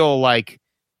feel like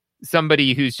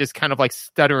somebody who's just kind of like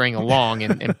stuttering along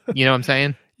and you know what I'm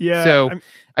saying? Yeah. So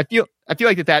I feel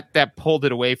like that pulled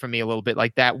it away from me a little bit,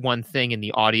 like that one thing in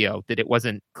the audio that it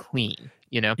wasn't clean,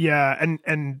 you know? Yeah.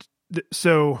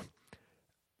 So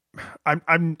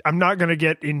I'm not going to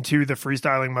get into the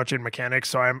freestyling much in mechanics,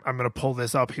 so I'm going to pull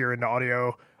this up here into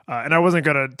audio. And I wasn't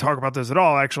going to talk about this at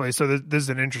all, actually. So this is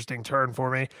an interesting turn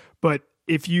for me. But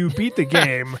if you beat the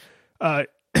game,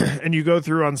 and you go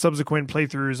through on subsequent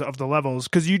playthroughs of the levels,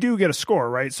 because you do get a score,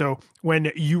 right? So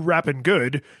when you rapping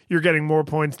good, you're getting more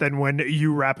points than when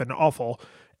you rapping awful.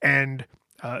 And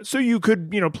so you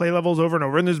could, play levels over and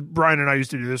over. And this, Brian and I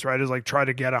used to do this, right? Is like try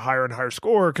to get a higher and higher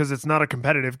score because it's not a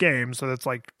competitive game. So that's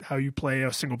like how you play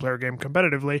a single player game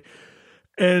competitively.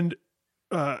 And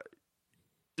so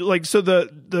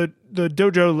the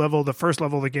dojo level, the first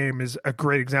level of the game, is a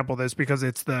great example of this because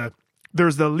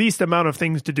there's the least amount of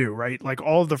things to do, right? Like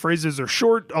all of the phrases are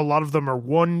short. A lot of them are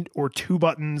 1 or 2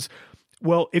 buttons.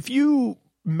 Well, if you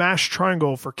mash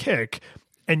triangle for kick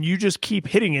and you just keep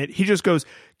hitting it, he just goes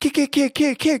kick, kick, kick,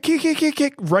 kick, kick, kick, kick, kick,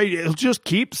 kick, right? It'll just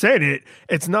keep saying it.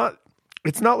 It's not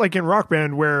like in Rock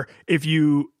Band where if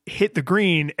you hit the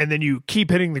green and then you keep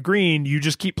hitting the green, you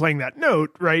just keep playing that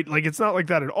note, right? Like it's not like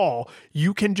that at all.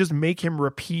 You can just make him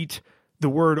repeat the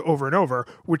word over and over,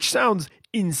 which sounds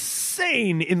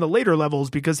insane in the later levels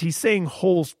because he's saying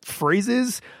whole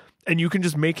phrases and you can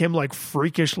just make him like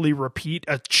freakishly repeat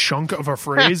a chunk of a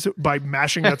phrase by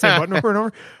mashing that same button over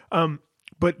and over.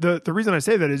 But the reason I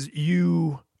say that is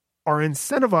you are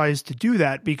incentivized to do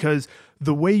that because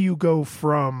the way you go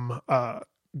from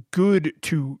good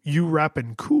to you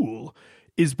rapping cool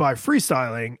is by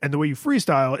freestyling, and the way you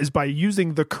freestyle is by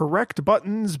using the correct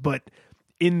buttons but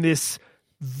in this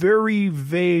very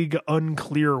vague,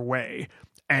 unclear way.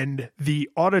 And the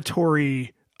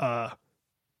auditory,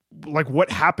 like what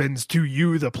happens to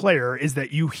you, the player, is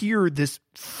that you hear this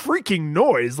freaking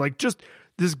noise, like just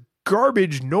this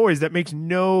garbage noise that makes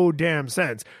no damn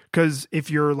sense. Because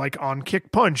if you're like on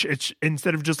kick punch, it's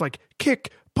instead of just like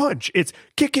kick punch, it's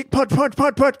kick kick punch punch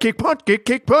punch punch kick punch kick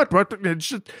kick punch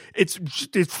punch. It's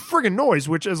friggin' noise,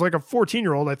 which as like a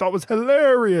 14-year-old I thought was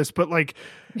hilarious, but like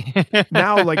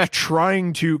now like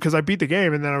trying to, because I beat the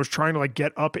game and then I was trying to like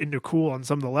get up into cool on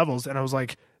some of the levels and I was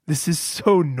like, this is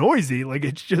so noisy, like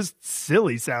it's just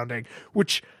silly sounding,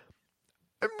 which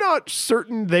I'm not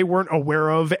certain they weren't aware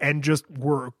of and just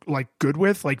were like good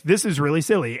with. Like this is really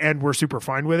silly and we're super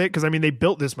fine with it because I mean they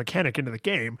built this mechanic into the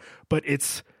game, but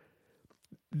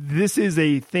this is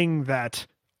a thing that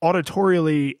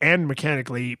auditorially and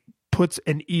mechanically puts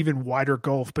an even wider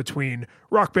gulf between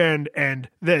Rock Band and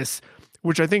this,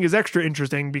 which I think is extra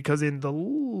interesting because in the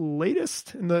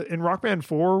latest, in Rock Band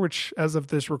 4, which as of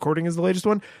this recording is the latest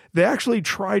one, they actually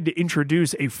tried to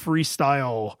introduce a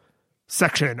freestyle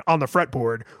section on the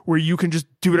fretboard where you can just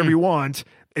do whatever you want.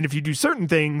 And if you do certain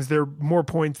things, there are more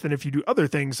points than if you do other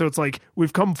things. So it's like,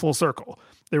 we've come full circle.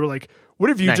 They were like, what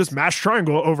if you just mash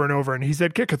triangle over and over? And he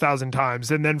said kick 1,000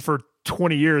 times. And then for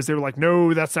 20 years, they were like,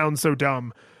 no, that sounds so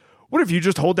dumb. What if you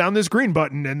just hold down this green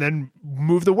button and then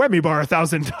move the whammy bar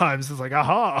 1,000 times? It's like,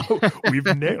 aha, we've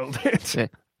nailed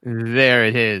it. There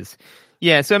it is.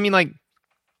 Yeah. So, I mean, like,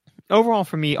 overall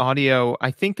for me, audio,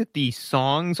 I think that the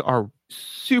songs are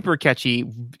super catchy,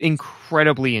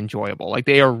 incredibly enjoyable. Like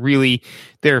they're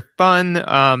fun.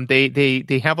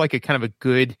 They have like a kind of a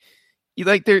good,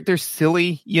 like they're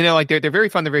silly, like they're very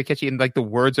fun. They're very catchy. And like the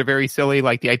words are very silly.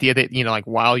 Like the idea that, like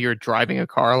while you're driving a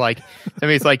car, like, I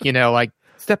mean, it's like, like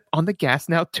step on the gas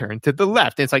now, turn to the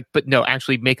left. And it's like, but no,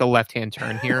 actually make a left-hand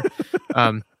turn here.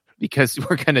 Because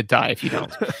we're going to die if you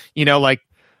don't,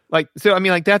 so, I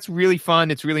mean, like, that's really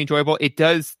fun. It's really enjoyable. It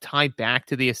does tie back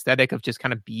to the aesthetic of just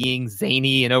kind of being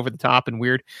zany and over the top and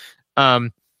weird.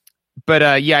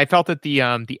 But yeah, I felt that the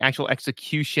actual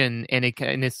execution and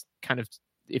this kind of,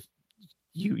 if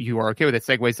you are okay with it,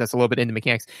 segues us a little bit into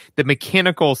mechanics. The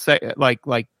mechanical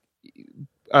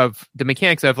of the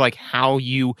mechanics of like how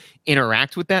you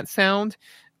interact with that sound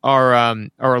are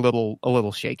a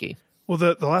little shaky. Well,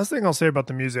 the last thing I'll say about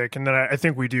the music, and then I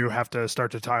think we do have to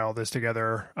start to tie all this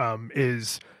together,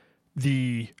 is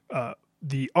the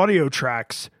audio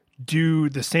tracks do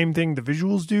the same thing the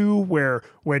visuals do, where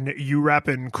when you rap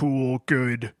in cool,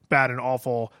 good, bad, and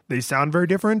awful, they sound very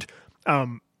different.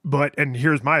 But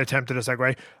here's my attempt at a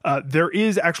segue. There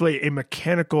is actually a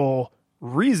mechanical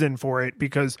reason for it,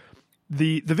 because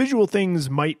the visual things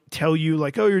might tell you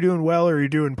like, oh, you're doing well or you're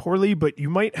doing poorly, but you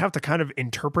might have to kind of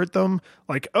interpret them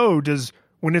like, oh,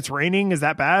 when it's raining, is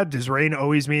that bad? Does rain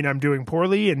always mean I'm doing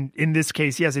poorly? And in this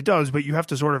case, yes, it does, but you have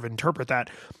to sort of interpret that.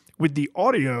 With the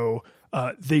audio,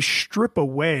 they strip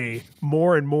away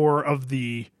more and more of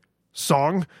the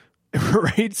song,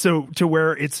 right? So to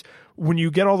where it's, when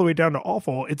you get all the way down to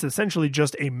awful, it's essentially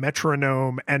just a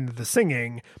metronome and the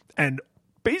singing, and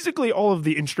basically all of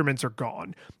the instruments are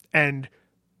gone. And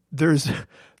there's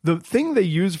the thing they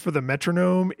use for the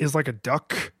metronome is like a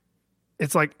duck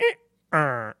it's like,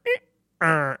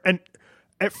 and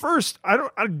at first,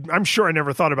 I'm sure I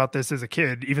never thought about this as a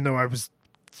kid, even though I was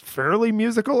fairly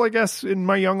musical, I guess, in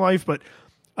my young life. But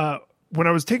when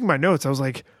I was taking my notes, I was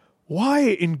like, why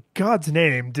in God's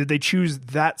name did they choose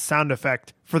that sound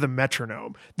effect for the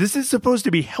metronome? This is supposed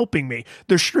to be helping me.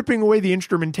 They're stripping away the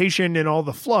instrumentation and all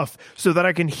the fluff so that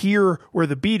I can hear where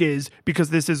the beat is because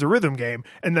this is a rhythm game.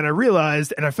 And then I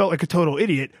realized, and I felt like a total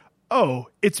idiot, oh,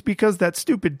 it's because that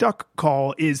stupid duck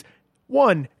call is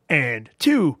 1 and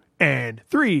 2 and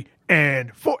 3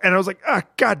 and 4. And I was like,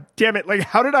 God damn it. Like,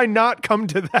 how did I not come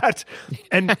to that?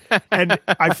 And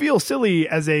I feel silly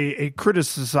as a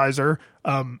criticizer,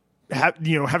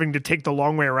 having to take the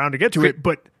long way around to get to it.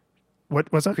 But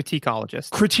what was that?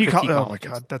 Criticologist. Oh my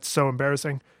God. That's so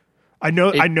embarrassing. I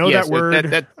know that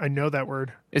word. I know that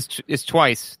word. It's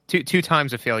twice, two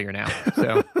times a failure now.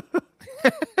 So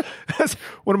that's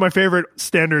one of my favorite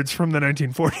standards from the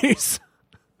 1940s.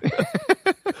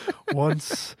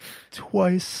 Once,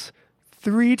 twice,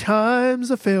 3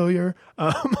 times a failure.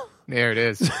 There it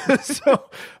is. So,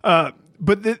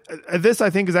 but this I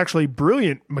think is actually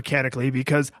brilliant mechanically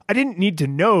because I didn't need to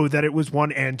know that it was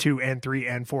 1 and 2 and 3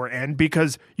 and 4 and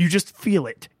because you just feel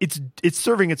it. It's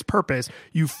serving its purpose.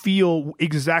 You feel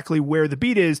exactly where the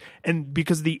beat is, and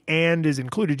because the and is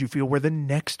included, you feel where the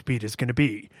next beat is going to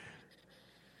be.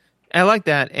 I like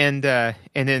that, and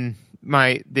then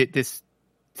this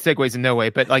segues in no way,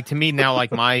 but like to me now,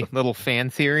 like my little fan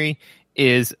theory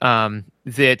is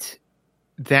that's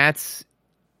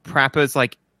Prappa's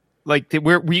like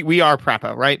we are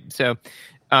Prappa, right? So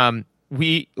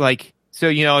we like, so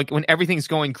you know, like when everything's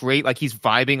going great, like he's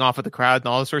vibing off of the crowd and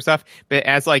all this sort of stuff, but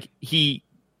as like he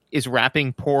is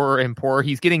rapping poorer and poorer,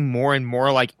 he's getting more and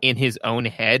more like in his own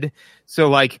head. So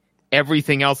like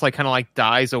everything else like kind of like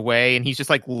dies away, and he's just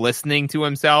like listening to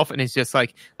himself, and it's just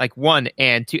like 1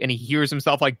 and 2, and he hears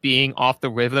himself like being off the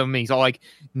rhythm, and he's all like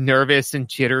nervous and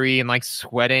jittery and like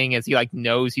sweating as he like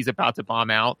knows he's about to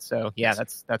bomb out. So yeah,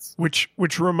 that's which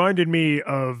reminded me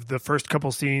of the first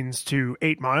couple scenes to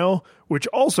 8 Mile, which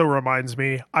also reminds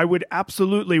me I would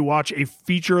absolutely watch a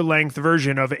feature length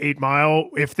version of 8 Mile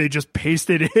if they just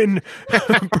pasted in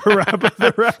Parappa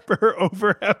the Rapper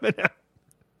over Eminem.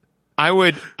 I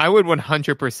would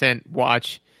 100%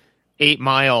 watch 8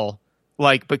 Mile,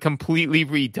 like, but completely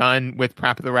redone with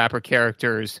Prappa the Rapper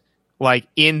characters, like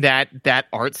in that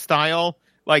art style,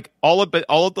 like all of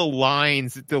the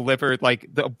lines delivered, like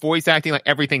the voice acting, like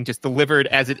everything just delivered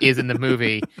as it is in the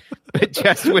movie, but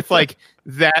just with like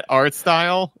that art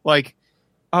style. Like,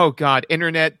 oh God,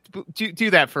 internet,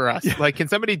 do that for us. Yeah. Like, can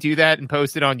somebody do that and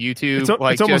post it on YouTube?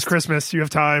 It's almost Christmas. You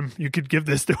have time. You could give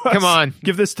this to us. Come on,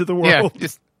 give this to the world. Yeah,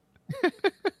 just.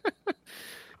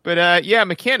 But yeah,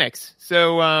 mechanics.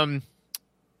 So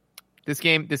this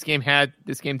game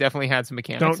definitely had some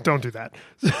mechanics. Don't do that.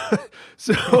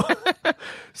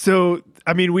 So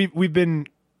I mean, we've been,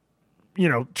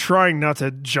 trying not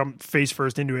to jump face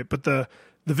first into it, but the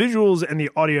visuals and the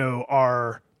audio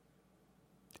are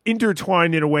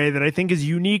intertwined in a way that I think is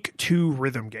unique to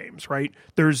rhythm games, right?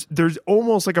 There's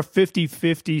almost like a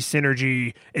 50-50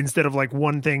 synergy instead of like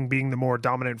one thing being the more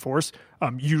dominant force,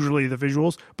 usually the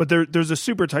visuals, but there's a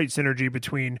super tight synergy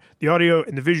between the audio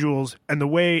and the visuals, and the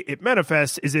way it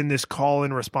manifests is in this call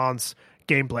and response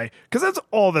gameplay, because that's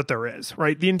all that there is,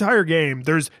 right? The entire game,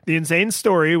 there's the insane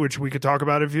story, which we could talk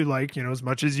about if you like, as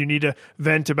much as you need to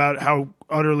vent about how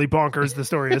utterly bonkers the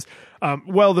story is.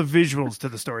 The visuals to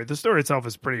the story itself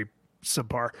is pretty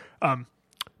subpar.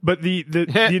 But the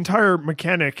entire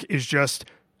mechanic is just,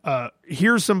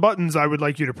 here's some buttons I would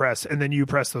like you to press, and then you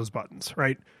press those buttons,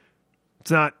 right?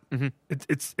 It's not,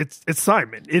 it's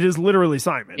Simon. It is literally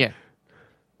Simon. Yeah.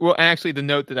 Well, actually, the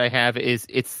note that I have is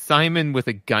it's Simon with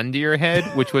a gun to your head,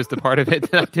 which was the part of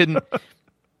it that I didn't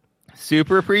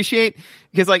super appreciate.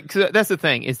 Because, like, so that's the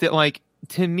thing, is that, like,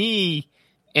 to me,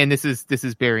 and this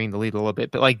is burying the lead a little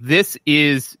bit, but, like, this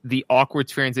is the awkward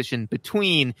transition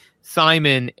between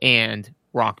Simon and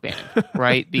Rock Band,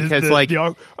 right? Because,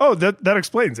 that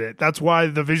explains it. That's why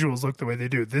the visuals look the way they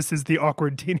do. This is the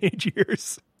awkward teenage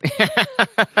years.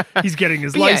 He's getting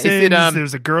his license.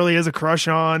 There's a girl he has a crush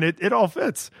on. It all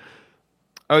fits.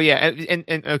 Oh yeah,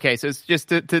 and okay, so it's just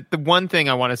the one thing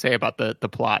I want to say about the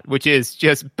plot, which is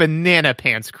just banana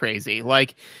pants crazy.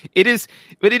 Like it is,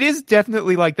 but it is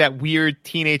definitely like that weird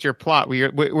teenager plot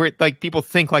where like people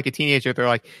think like a teenager. They're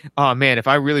like, oh man, if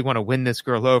I really want to win this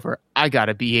girl over, I got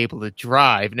to be able to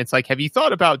drive. And it's like, have you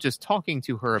thought about just talking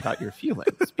to her about your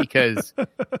feelings? Because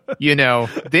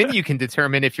then you can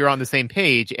determine if you're on the same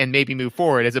page and maybe move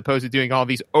forward, as opposed to doing all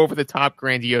these over the top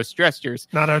grandiose gestures.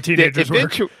 Not how teenagers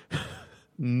work.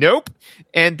 nope.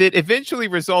 And it eventually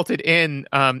resulted in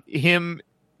him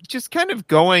just kind of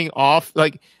going off.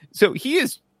 Like, so he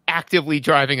is actively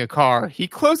driving a car. He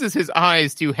closes his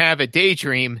eyes to have a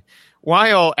daydream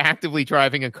while actively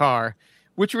driving a car,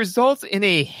 which results in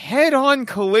a head-on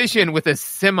collision with a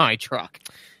semi-truck.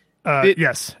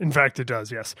 Yes, in fact, it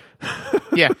does. Yes.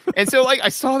 Yeah. And so, like, I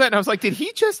saw that and I was like, did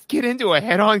he just get into a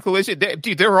head-on collision?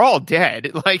 Dude, they're all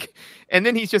dead. Like, and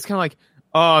then he's just kind of like,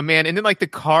 oh, man. And then, like, the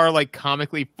car, like,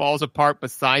 comically falls apart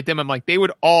beside them. I'm like, they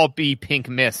would all be pink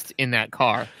mist in that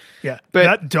car. Yeah. But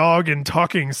that dog and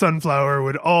talking sunflower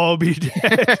would all be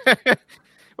dead.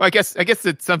 Well, I guess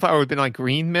the sunflower would have been, like,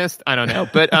 green mist. I don't know.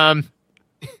 But,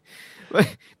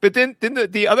 but then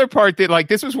the other part that, like,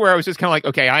 this was where I was just kind of like,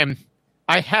 okay,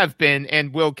 I have been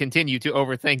and will continue to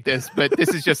overthink this, but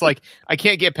this is just like, I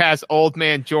can't get past old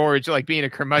man George, like, being a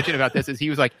curmudgeon about this, as he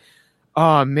was like,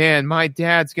 oh man, my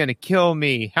dad's going to kill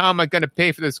me. How am I going to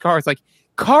pay for this car? It's like,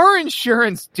 car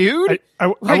insurance, dude. I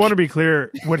want to be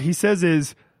clear. What he says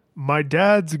is, my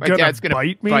dad's gonna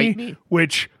bite me,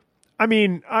 which, I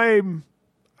mean, I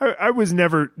was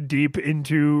never deep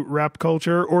into rap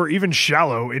culture or even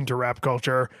shallow into rap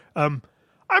culture.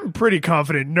 I'm pretty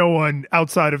confident no one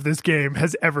outside of this game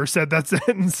has ever said that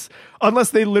sentence,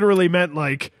 unless they literally meant,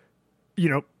 like, you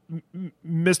know,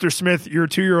 Mr. Smith, your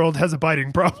 2-year-old has a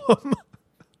biting problem.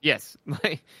 Yes.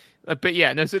 But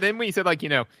yeah, no. So then when you said, like, you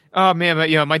know, oh man, but,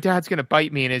 you know, my dad's going to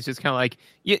bite me. And it's just kind of like,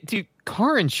 yeah, dude,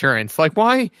 car insurance. Like,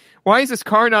 why is this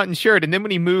car not insured? And then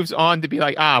when he moves on to be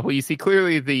like, well, you see,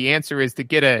 clearly the answer is to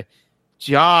get a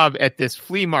job at this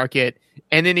flea market.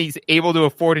 And then he's able to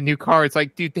afford a new car. It's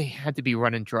like, dude, they had to be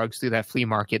running drugs through that flea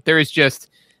market. There is just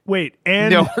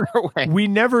and no other way. We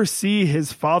never see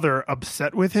his father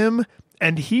upset with him.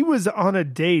 And he was on a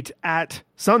date at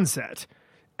sunset.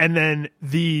 And then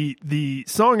the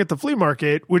song at the flea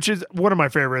market, which is one of my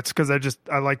favorites because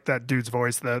I like that dude's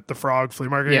voice, the frog flea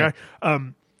market guy.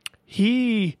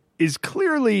 He is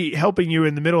clearly helping you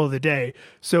in the middle of the day.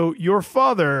 So your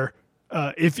father,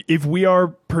 if we are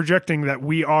projecting that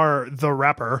we are the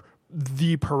rapper,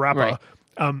 the Parappa,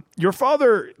 your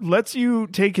father lets you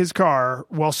take his car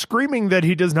while screaming that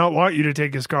he does not want you to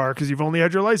take his car because you've only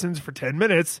had your license for 10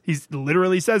 minutes. He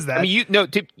literally says that. I mean,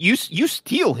 you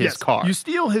steal his car. You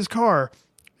steal his car,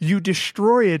 you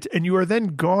destroy it, and you are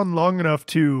then gone long enough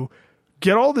to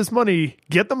get all this money,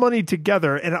 get the money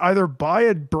together, and either buy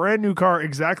a brand new car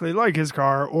exactly like his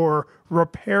car or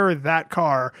repair that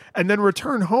car, and then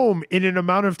return home in an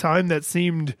amount of time that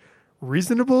seemed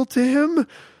reasonable to him.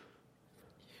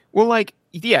 Well, like,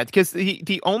 yeah, because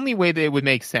the only way that it would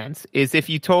make sense is if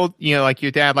you told, you know, like,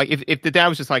 your dad, like, if the dad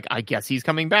was just like, I guess he's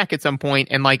coming back at some point,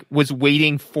 and, like, was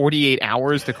waiting 48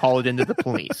 hours to call it into the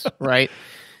police, right?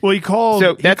 Well, he called,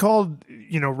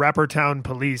 you know, Rapper Town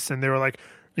Police, and they were like,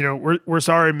 you know, we're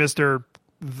sorry, Mr.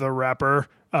 the Rapper.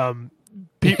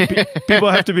 People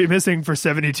have to be missing for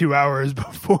 72 hours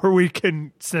before we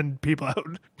can send people out.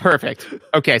 Perfect.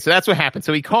 Okay, so that's what happened.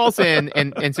 So he calls in,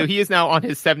 and so he is now on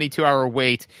his 72-hour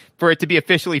wait for it to be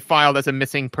officially filed as a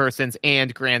missing persons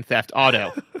and Grand Theft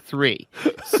Auto 3.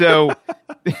 So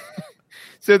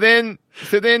then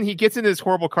he gets into this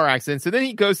horrible car accident. So then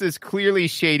he goes to this clearly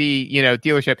shady, you know,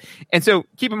 dealership. And so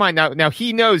keep in mind now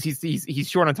he knows he's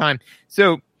short on time.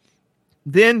 So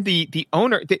then the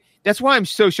owner, that's why I'm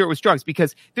so sure it was drugs,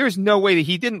 because there's no way that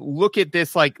he didn't look at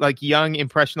this like young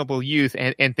impressionable youth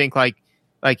and think like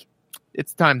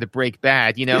it's time to break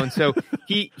bad, you know? And so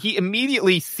he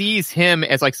immediately sees him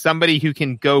as like somebody who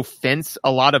can go fence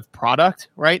a lot of product,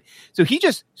 right? So he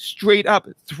just straight up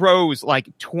throws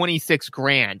like 26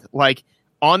 grand like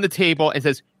on the table and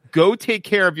says, go take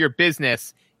care of your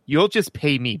business. You'll just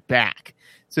pay me back.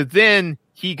 So then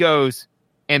he goes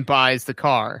and buys the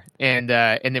car and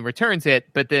then returns it.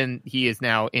 But then he is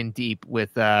now in deep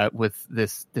with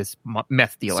this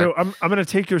meth dealer. So I'm going to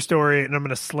take your story and I'm going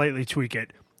to slightly tweak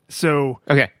it. So,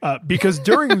 okay. Because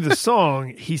during the song,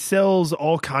 he sells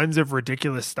all kinds of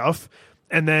ridiculous stuff.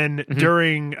 And then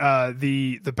during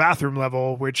the bathroom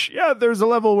level, which, there's a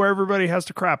level where everybody has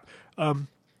to crap. And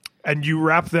you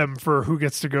rap them for who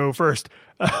gets to go first.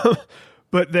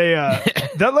 But they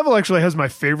that level actually has my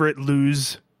favorite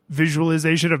lose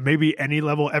visualization of maybe any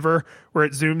level ever, where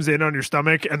it zooms in on your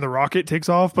stomach and the rocket takes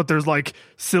off, but there's like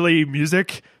silly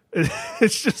music.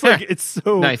 It's just like, it's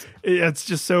so nice. It's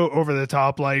just so over the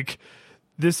top. Like,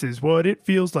 this is what it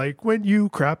feels like when you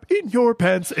crap in your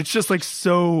pants. It's just like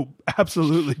so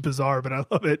absolutely bizarre, but I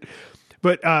love it.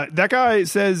 But that guy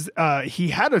says he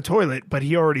had a toilet, but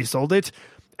he already sold it.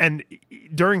 And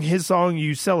during his song,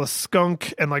 you sell a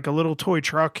skunk and like a little toy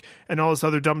truck and all this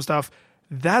other dumb stuff.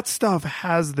 That stuff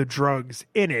has the drugs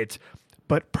in it,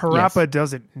 but Parappa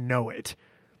doesn't know it.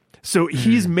 So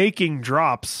he's making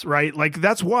drops, right? Like,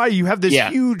 that's why you have this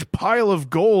huge pile of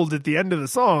gold at the end of the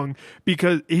song,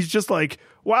 because he's just like,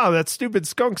 wow, that stupid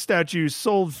skunk statue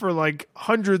sold for like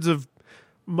hundreds of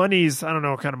monies. I don't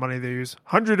know what kind of money they use.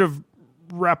 100 of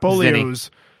Rapolios.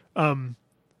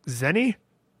 Zenny?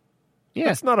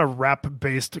 Yeah. It's not a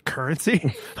rap-based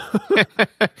currency.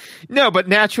 No, but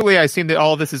naturally I assume that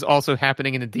all of this is also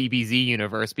happening in the DBZ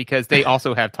universe because they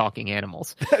also have talking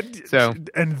animals. So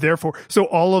and therefore, so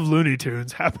all of Looney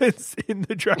Tunes happens in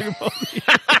the Dragon Ball Z.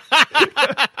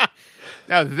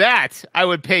 Now that I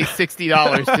would pay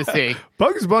 $60 to see.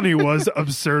 Bugs Bunny was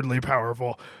absurdly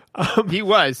powerful. He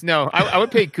was. No, I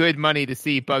would pay good money to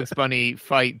see Bugs Bunny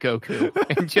fight Goku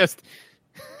and just...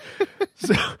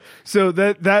 So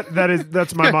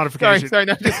that's my modification. Sorry,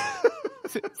 no, just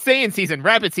Saiyan season,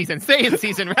 rabbit season, Saiyan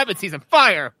season, rabbit season,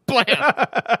 fire, blam.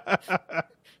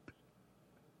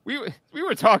 We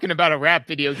were talking about a rap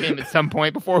video game at some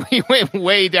point before we went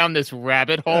way down this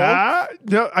rabbit hole.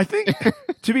 No, I think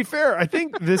to be fair, I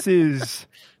think this is,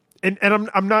 and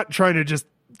I'm not trying to just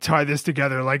tie this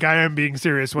together. Like, I am being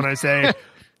serious when I say,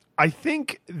 I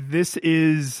think this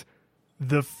is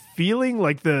the feeling,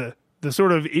 like the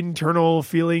sort of internal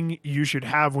feeling you should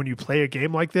have when you play a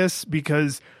game like this,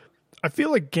 because I feel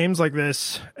like games like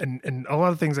this and a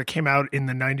lot of things that came out in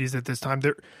the 90s at this time,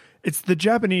 it's the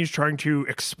Japanese trying to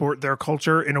export their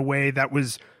culture in a way that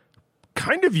was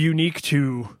kind of unique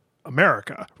to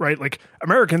America, right? Like,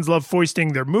 Americans love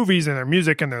foisting their movies and their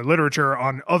music and their literature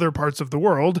on other parts of the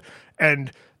world,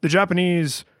 and the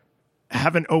Japanese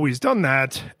haven't always done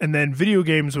that. And then video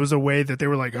games was a way that they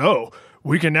were like, oh,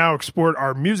 we can now export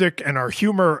our music and our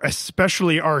humor,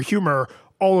 especially our humor,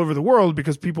 all over the world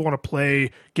because people want to play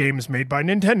games made by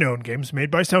Nintendo and games made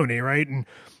by Sony, right? And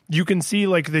you can see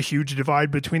like the huge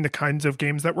divide between the kinds of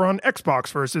games that were on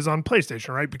Xbox versus on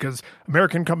PlayStation, right? Because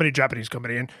American company, Japanese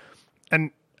company,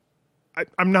 and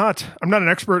I'm not an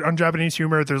expert on Japanese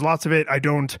humor. There's lots of it I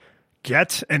don't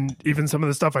get, and even some of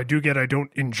the stuff I do get I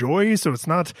don't enjoy, so it's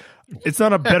not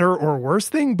a better or worse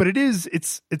thing, but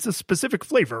it's a specific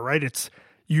flavor, right? It's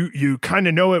you kind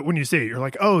of know it when you see it. You're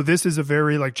like, oh, this is a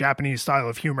very like Japanese style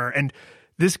of humor, and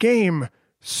this game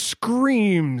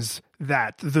screams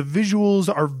that. The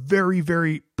visuals are very,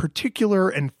 very particular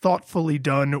and thoughtfully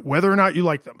done, whether or not you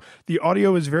like them. The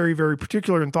audio is very, very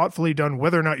particular and thoughtfully done,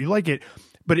 whether or not you like it,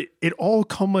 but it all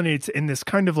culminates in this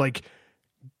kind of like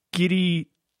giddy,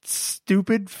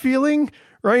 stupid feeling,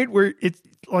 right? Where it's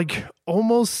like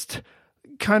almost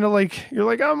kind of like you're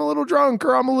like, I'm a little drunk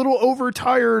or I'm a little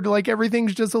overtired, like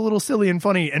everything's just a little silly and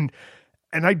funny, and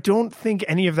I don't think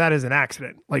any of that is an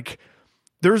accident. Like,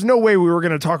 there's no way we were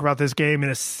going to talk about this game in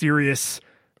a serious,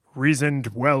 reasoned,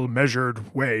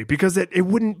 well-measured way, because it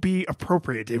wouldn't be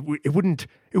appropriate. It wouldn't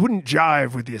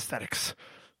jive with the aesthetics.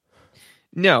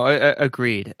 No,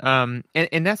 agreed. And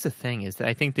that's the thing, is that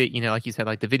I think that, like you said,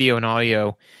 like the video and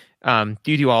audio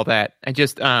do all that. I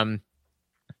just,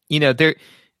 there,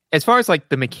 as far as like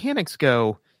the mechanics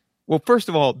go, well, first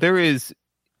of all, there is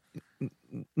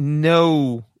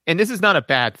no, and this is not a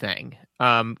bad thing,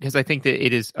 because I think that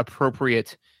it is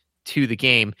appropriate to the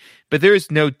game, but there is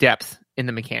no depth in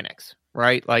the mechanics,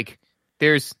 right? Like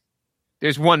there's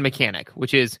one mechanic,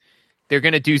 which is they're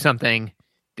going to do something,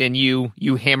 then you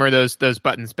hammer those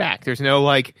buttons back. There's no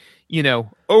like,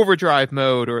 overdrive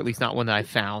mode, or at least not one that I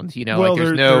found, well,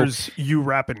 like there's you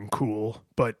rapping cool,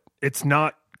 but it's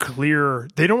not clear.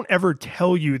 They don't ever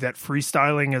tell you that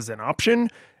freestyling is an option,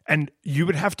 and you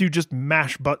would have to just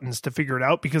mash buttons to figure it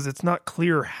out, because it's not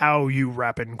clear how you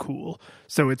rapping cool.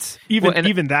 So it's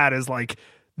even that is like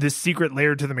this secret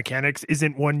layer to the mechanics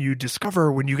isn't one you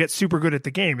discover when you get super good at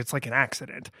the game. It's like an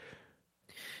accident.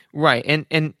 Right.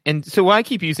 And so what I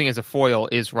keep using as a foil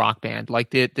is Rock Band. Like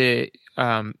the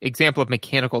example of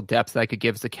mechanical depth that I could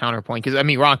give as a counterpoint, because I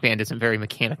mean Rock Band isn't very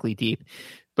mechanically deep,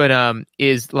 but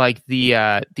is like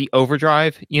the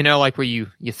overdrive, like where you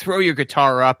throw your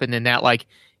guitar up and then that like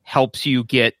helps you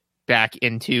get back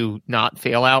into not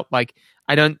fail out. Like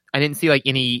I didn't see like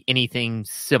anything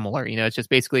similar, it's just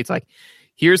basically it's like,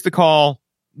 here's the call,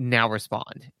 now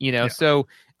respond, Yeah. So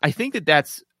I think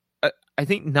that's I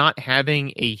think not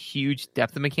having a huge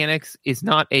depth of mechanics is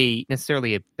not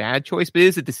necessarily a bad choice, but it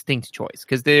is a distinct choice,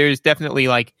 because there's definitely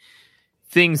like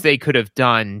things they could have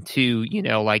done to,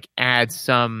 like add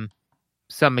some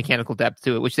mechanical depth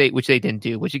to it, which they didn't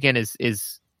do, which again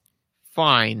is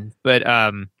fine. But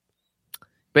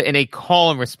in a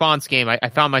call and response game, I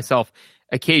found myself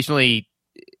occasionally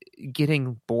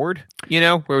getting bored, where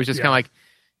it was just kind of like,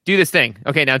 do this thing.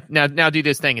 Okay, now do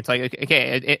this thing. It's like,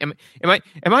 okay, am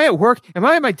I at work? Am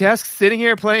I at my desk sitting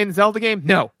here playing the Zelda game?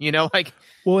 No, like,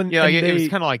 well, and, and it was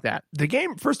kind of like that. The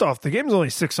game, first off, the game's only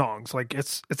 6 songs. Like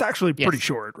it's actually pretty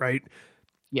short, right?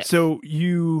 Yes. So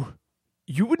you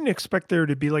wouldn't expect there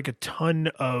to be like a ton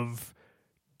of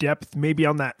depth maybe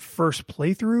on that first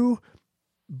playthrough,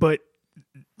 but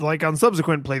like on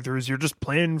subsequent playthroughs, you're just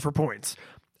playing for points.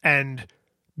 And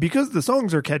because the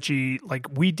songs are catchy, like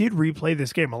we did replay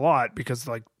this game a lot because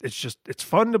like it's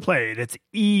fun to play and it's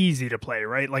easy to play,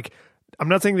 right? Like I'm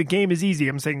not saying the game is easy.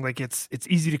 I'm saying like it's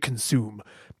easy to consume.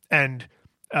 And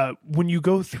when you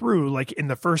go through, like in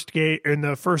the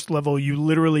first level, you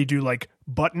literally do like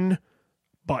button,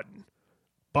 button,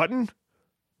 button,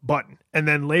 button, and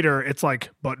then later it's like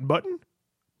button, button,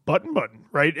 button, button,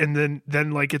 right? And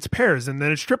then like it's pairs, and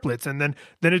then it's triplets, and then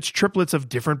it's triplets of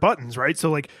different buttons, right?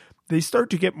 So like they start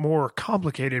to get more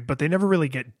complicated, but they never really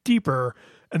get deeper.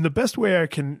 And the best way I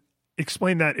can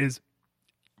explain that is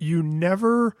you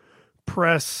never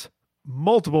press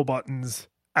multiple buttons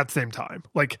at the same time.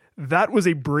 Like that was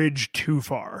a bridge too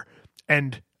far.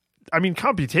 And I mean,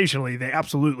 computationally, they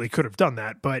absolutely could have done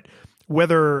that, but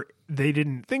whether they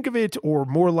didn't think of it or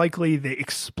more likely they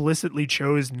explicitly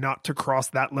chose not to cross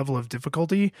that level of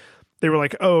difficulty, they were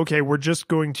like, oh, okay, we're just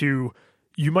going to,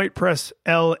 you might press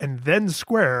L and then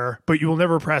square, but you will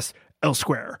never press L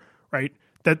square, right?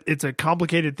 That it's a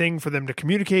complicated thing for them to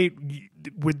communicate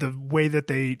with the way that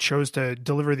they chose to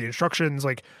deliver the instructions.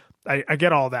 Like I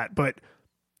get all that, but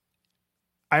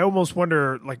I almost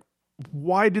wonder, like,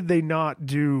 why did they not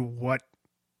do what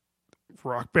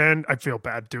Rock Band? I feel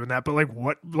bad doing that, but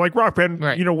like Rock Band,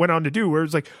 right, went on to do, where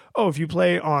it's like, oh, if you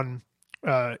play on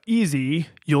easy,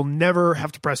 you'll never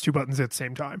have to press 2 buttons at the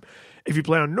same time. If you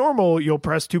play on normal, you'll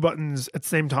press 2 buttons at the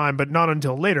same time, but not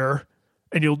until later,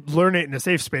 and you'll learn it in a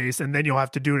safe space, and then you'll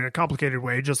have to do it in a complicated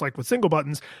way, just like with single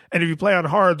buttons. And if you play on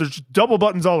hard, there's just double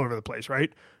buttons all over the place,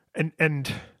 right?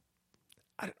 And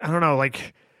I don't know,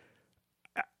 like,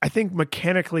 I think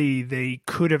mechanically they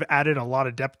could have added a lot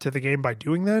of depth to the game by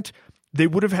doing that. They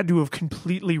would have had to have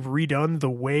completely redone the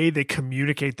way they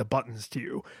communicate the buttons to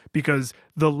you, because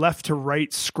the left to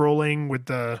right scrolling with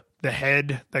the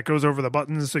head that goes over the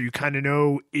buttons, so you kind of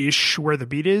know ish where the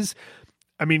beat is.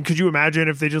 I mean, could you imagine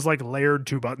if they just like layered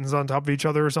 2 buttons on top of each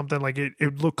other or something? Like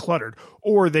it looked cluttered.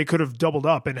 Or they could have doubled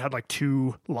up and had like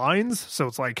 2 lines. So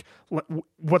it's like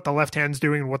what the left hand's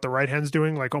doing and what the right hand's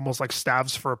doing, like almost like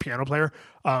staves for a piano player.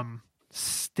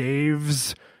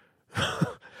 Staves.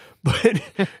 But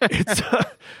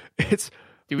it's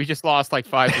dude, we just lost like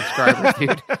 5 subscribers,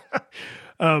 dude.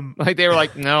 Like they were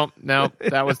like, no,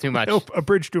 that was too much. Nope, a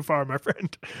bridge too far, my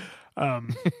friend.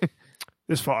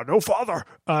 This far, no farther.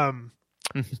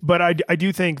 But I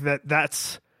do think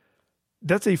that's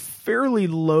a fairly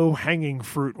low hanging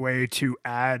fruit way to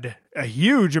add a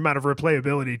huge amount of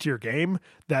replayability to your game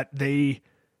that they,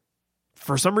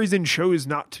 for some reason, chose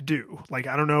not to do. Like,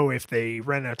 I don't know if they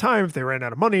ran out of time, if they ran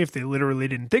out of money, if they literally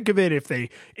didn't think of it, if they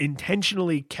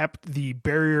intentionally kept the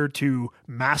barrier to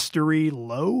mastery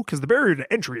low, because the barrier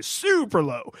to entry is super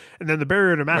low, and then the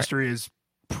barrier to mastery is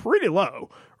pretty low,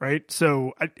 right?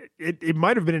 So it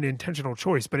might have been an intentional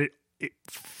choice, but it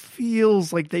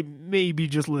feels like they maybe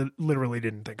just literally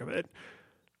didn't think of it.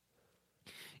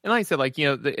 And like I said, like,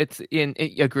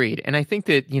 agreed. And I think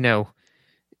that,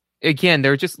 again,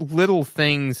 there are just little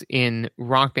things in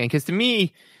Rock Band. Because to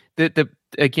me,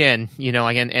 again,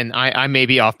 and I may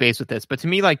be off base with this, but to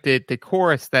me, like the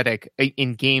core aesthetic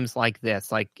in games like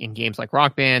this, like in games like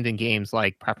Rock Band and games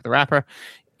like Parappa the Rapper,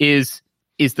 is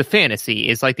the fantasy.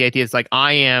 Is like the idea is like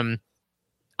I am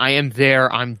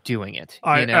there. I'm doing it.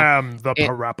 I am the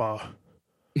Parappa.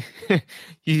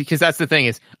 Because that's the thing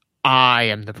is, I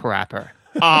am the Parappa.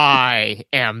 I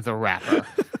am the rapper.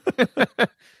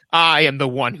 I am the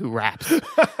one who raps. You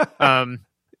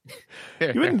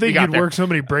wouldn't think you'd work so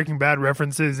many Breaking Bad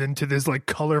references into this like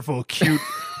colorful, cute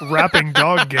rapping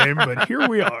dog game, but here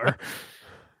we are.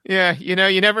 Yeah, you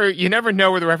never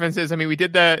know where the reference is. I mean, we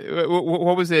did that.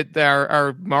 What was it?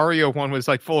 Our Mario one was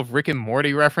like full of Rick and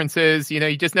Morty references.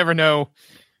 You just never know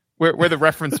where the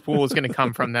reference pool is going to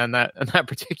come from. Then that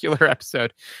particular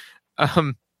episode.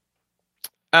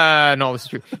 And all this is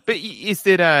true. But is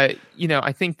that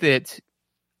I think that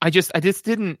I just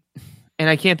didn't, and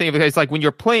I can't think of it. It's like when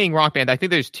you're playing Rock Band, I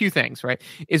think there's 2 things, right?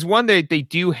 Is one that they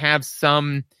do have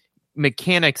some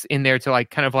mechanics in there to like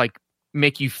kind of like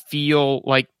make you feel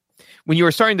like when you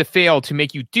are starting to fail, to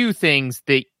make you do things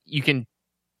that you can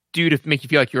do to make you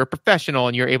feel like you're a professional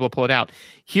and you're able to pull it out.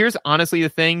 Here's honestly the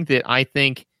thing that I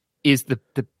think is the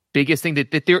biggest thing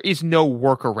that there is no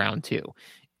workaround to,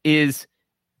 is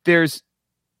there's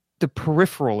the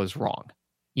peripheral is wrong,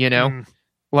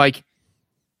 like,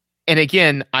 and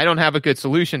again, I don't have a good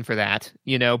solution for that,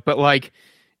 but like,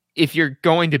 if you're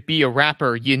going to be a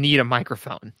rapper, you need a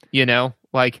microphone,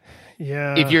 like,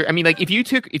 yeah, if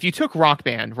you took Rock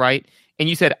Band, right, and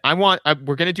you said, we're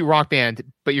going to do Rock Band,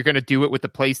 but you're going to do it with the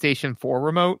PlayStation 4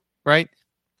 remote, right?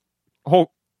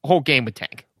 Whole game would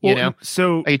tank.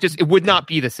 So it would not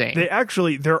be the same.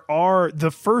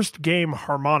 The first game,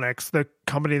 Harmonix, the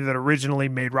company that originally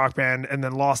made Rock Band and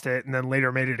then lost it and then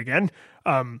later made it again.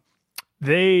 One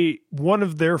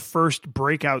of their first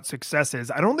breakout successes,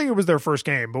 I don't think it was their first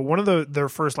game, but one of their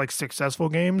first like successful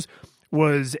games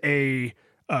was the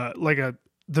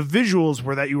visuals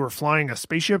were that you were flying a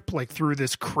spaceship like through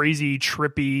this crazy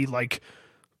trippy like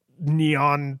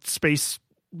neon space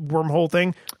wormhole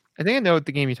thing. I think I know what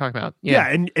the game you're talking about. Yeah,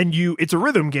 and it's a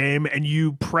rhythm game, and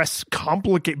you press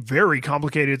very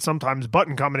complicated, sometimes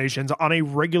button combinations on a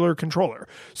regular controller.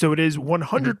 So it is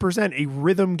 100% a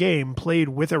rhythm game played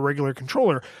with a regular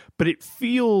controller, but it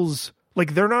feels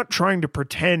like they're not trying to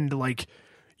pretend like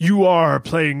you are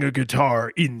playing a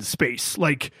guitar in space.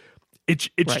 Like it's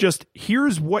right. Just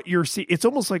here's what you're seeing. It's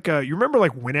almost like you remember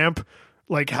like Winamp,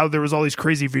 like how there was all these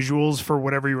crazy visuals for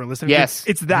whatever you were listening to? Yes.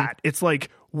 It's that. It's like,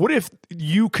 what if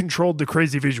you controlled the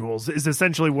crazy visuals is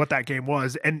essentially what that game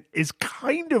was, and is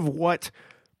kind of what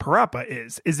Parappa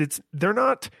is they're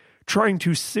not trying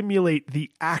to simulate the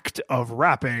act of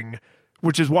rapping,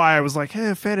 which is why I was like,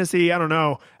 fantasy, I don't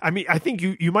know. I mean, I think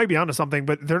you might be onto something,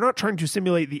 but they're not trying to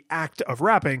simulate the act of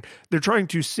rapping. They're trying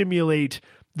to simulate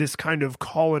this kind of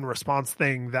call and response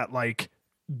thing that like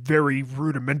very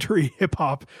rudimentary hip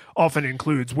hop often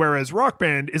includes, whereas Rock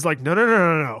Band is like,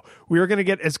 no. We are going to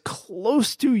get as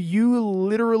close to you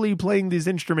literally playing these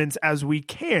instruments as we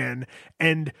can.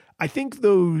 And I think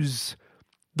those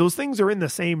things are in the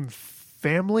same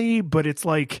family, but it's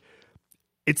like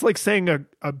saying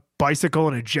a bicycle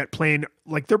and a jet plane,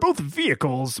 like they're both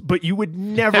vehicles, but you would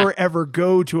never ever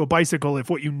go to a bicycle if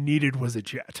what you needed was a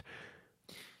jet.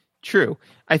 True.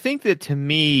 I think that to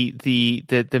me,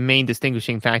 the main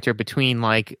distinguishing factor between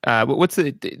like what's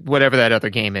whatever that other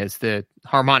game is, the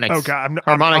Harmonix. Oh God,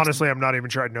 honestly, I'm not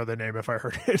even sure I'd know the name if I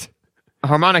heard it.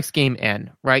 Harmonix Game N,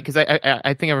 right? Because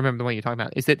I think I remember the one you're talking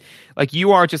about. Is that like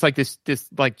you are just like this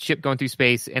like ship going through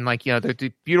space, and like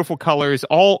the beautiful colors,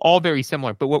 all very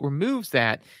similar. But what removes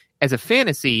that as a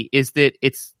fantasy is that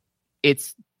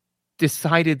it's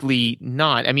decidedly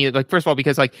not. I mean, like, first of all,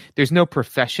 because like there's no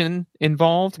profession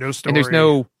involved, no story, and there's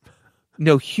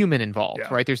no human involved,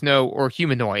 yeah. Right? There's no, or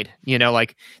humanoid,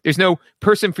 like there's no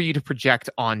person for you to project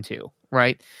onto,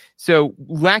 right? So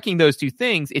lacking those two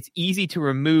things, it's easy to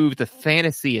remove the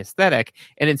fantasy aesthetic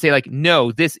and then say like,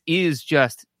 no, this is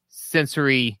just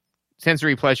sensory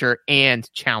pleasure and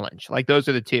challenge. Like those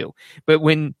are the two. But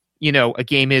when, a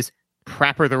game is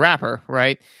Prapper the Rapper,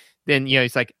 right? Then,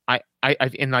 it's like,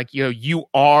 and like, you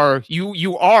are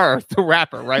the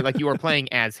rapper, right? Like you are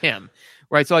playing as him,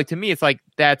 right? So like, to me, it's like,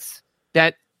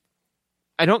 that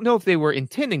I don't know if they were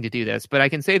intending to do this, but I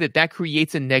can say that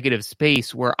creates a negative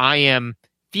space where I am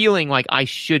feeling like I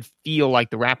should feel like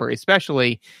the rapper,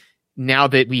 especially now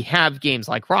that we have games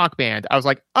like Rock Band. I was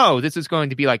like, oh, this is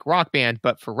going to be like Rock Band,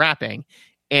 but for rapping.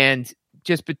 And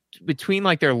just between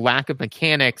like their lack of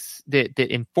mechanics that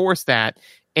enforce that,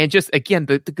 and just, again,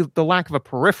 the lack of a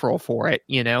peripheral for it,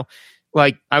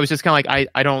 like I was just kind of like,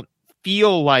 I don't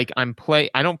feel like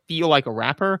I don't feel like a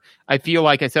rapper. I feel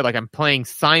like I said, like I'm playing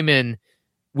Simon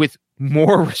with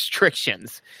more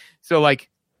restrictions. So like,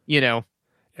 yeah.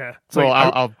 So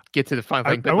like, I'll get to the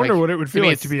final thing. I wonder what it would feel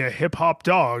like to be a hip hop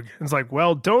dog. It's like,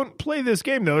 well, don't play this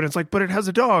game though. And it's like, but it has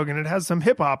a dog and it has some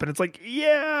hip hop. And it's like,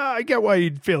 yeah, I get why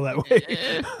you'd feel that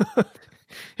way.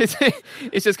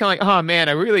 It's just kind of like, oh man,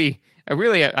 I really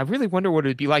wonder what it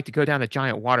would be like to go down a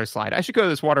giant water slide. I should go to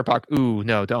this water park. Ooh,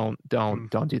 no, don't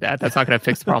do that. That's not going to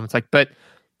fix the problem. It's like, but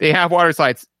they have water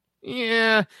slides.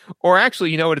 Yeah. Or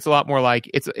actually, what it's a lot more like?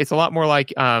 It's a lot more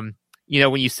like,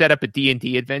 when you set up a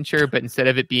D&D adventure, but instead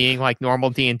of it being like normal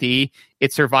D&D,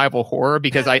 it's survival horror,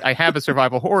 because I have a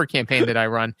survival horror campaign that I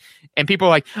run, and people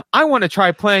are like, I want to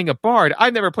try playing a bard.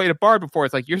 I've never played a bard before.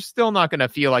 It's like, you're still not going to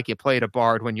feel like you played a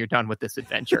bard when you're done with this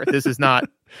adventure. This is not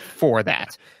for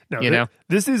that. No,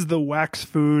 this is the wax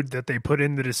food that they put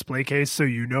in the display case so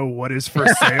you know what is for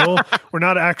sale. We're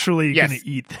not actually going to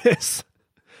eat this.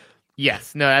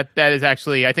 Yes. No, that is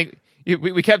actually, I think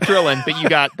we kept drilling, but you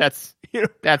got, that's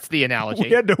the analogy. We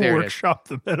had to workshop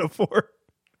the metaphor.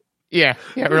 Yeah.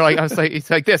 We're like, it's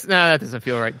like this. No, that doesn't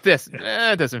feel right. This,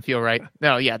 that doesn't feel right.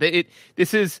 No, yeah.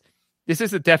 This is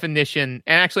the definition.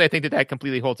 And actually, I think that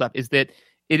completely holds up, is that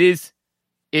it is,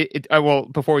 well,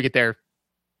 before we get there,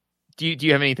 do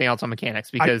you have anything else on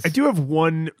mechanics? Because I do have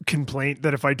one complaint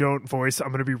that if I don't voice, I'm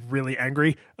going to be really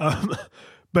angry.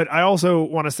 But I also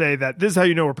want to say that this is how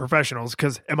you know we're professionals,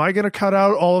 because am I going to cut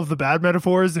out all of the bad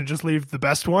metaphors and just leave the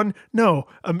best one? No,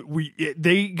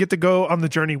 they get to go on the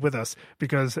journey with us,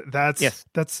 because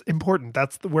that's important.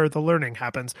 That's where the learning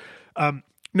happens.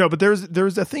 No, but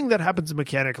there's a thing that happens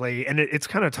mechanically, and it's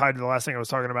kind of tied to the last thing I was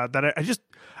talking about, that I just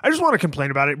want to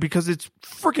complain about it, because it's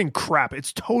freaking crap.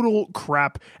 It's total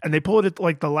crap, and they pull it at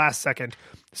like the last second.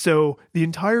 So the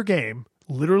entire game,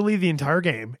 literally the entire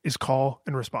game, is call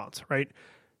and response, right?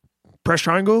 Press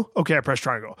triangle. Okay, I press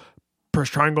triangle. Press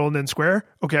triangle and then square.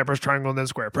 Okay, I press triangle and then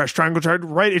square. Press triangle,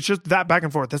 right? It's just that back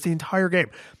and forth. That's the entire game.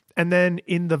 And then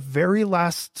in the very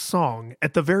last song,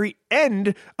 at the very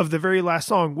end of the very last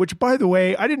song, which, by the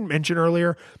way, I didn't mention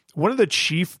earlier, one of the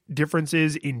chief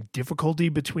differences in difficulty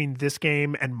between this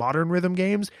game and modern rhythm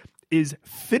games is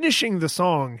finishing the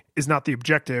song is not the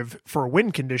objective for a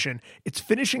win condition. It's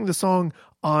finishing the song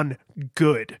on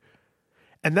good.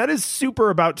 And that is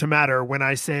super about to matter when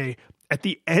I say at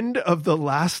the end of the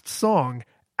last song,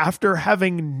 after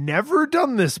having never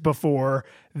done this before,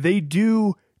 they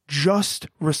do just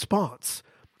response,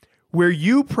 where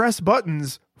you press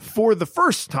buttons for the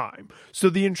first time. So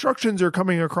the instructions are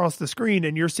coming across the screen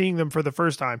and you're seeing them for the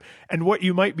first time. And what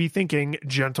you might be thinking,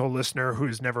 gentle listener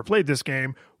who's never played this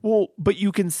game, well, but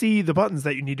you can see the buttons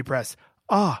that you need to press.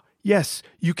 Ah, yes,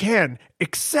 you can,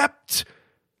 except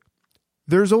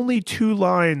there's only 2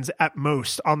 lines at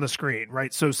most on the screen,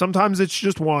 right? So sometimes it's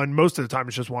just one, most of the time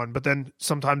it's just one, but then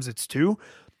sometimes it's 2.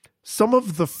 Some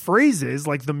of the phrases,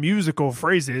 like the musical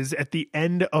phrases at the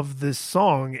end of this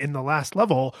song in the last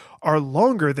level, are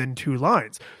longer than 2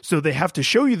 lines. So they have to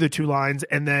show you the 2 lines,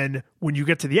 and then when you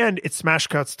get to the end, it smash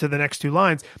cuts to the next 2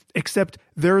 lines, except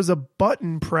there is a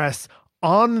button press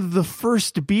on the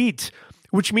first beat,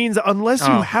 which means unless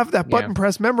you have that button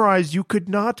press memorized, you could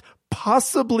not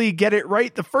possibly get it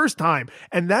right the first time.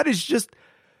 And that is just,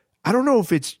 I don't know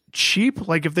if it's cheap,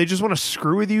 like if they just want to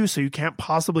screw with you so you can't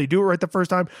possibly do it right the first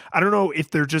time. I don't know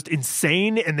if they're just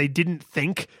insane and they didn't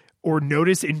think or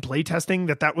notice in playtesting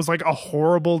that that was like a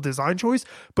horrible design choice,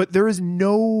 but there is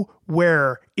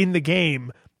nowhere in the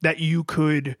game that you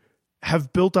could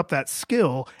have built up that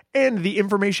skill, and the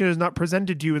information is not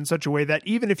presented to you in such a way that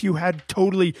even if you had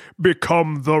totally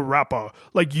become the rapper,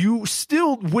 like you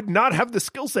still would not have the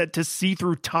skill set to see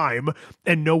through time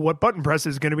and know what button press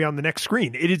is going to be on the next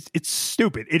screen. It's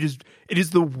stupid. It is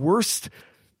the worst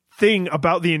thing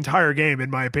about the entire game,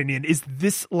 in my opinion, is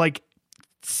this like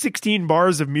 16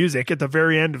 bars of music at the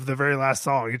very end of the very last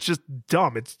song. It's just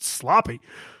dumb. It's sloppy.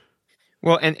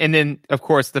 Well, and then, of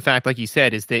course, the fact, like you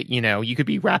said, is that, you know, you could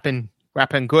be rapping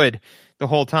good the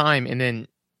whole time, and then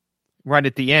right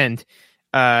at the end,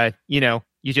 you know,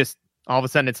 you just, all of a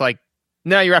sudden it's like,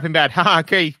 no, you're rapping bad. Haha,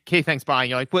 okay, thanks, bye.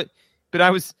 And you're like, what? But I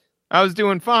was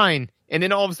doing fine. And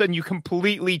then all of a sudden you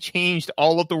completely changed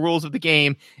all of the rules of the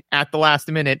game at the last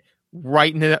minute,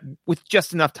 right with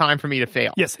just enough time for me to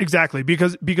fail. Yes, exactly.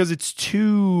 Because it's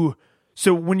too,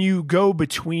 so when you go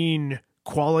between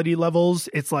quality levels,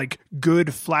 it's like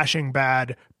good flashing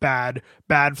bad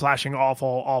flashing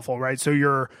awful, right? So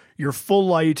you're full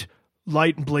light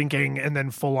blinking, and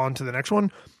then full on to the next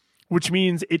one, which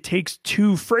means it takes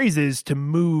 2 phrases to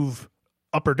move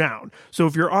up or down. So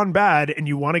if you're on bad and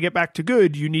you want to get back to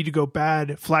good, you need to go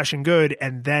bad, flashing good,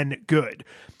 and then good.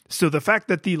 So the fact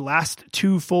that the last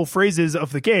 2 full phrases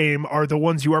of the game are the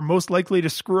ones you are most likely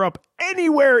to screw up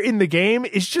anywhere in the game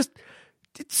is just,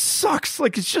 it sucks.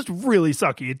 Like, it's just really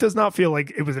sucky. It does not feel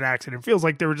like it was an accident. It feels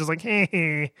like they were just like,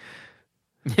 hey.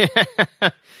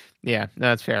 Yeah,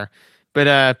 that's fair.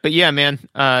 But yeah, man.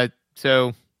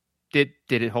 So did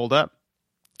it hold up?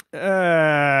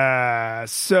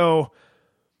 So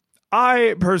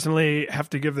I personally have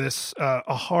to give this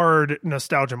a hard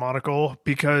nostalgia monocle,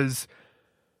 because,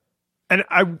 and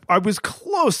I was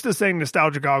close to saying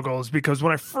nostalgia goggles, because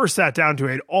when I first sat down to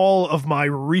it, all of my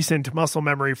recent muscle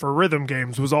memory for rhythm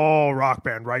games was all Rock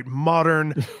Band, right?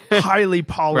 Modern, highly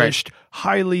polished, right,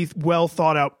 highly well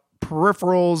thought out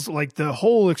peripherals. Like the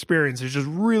whole experience is just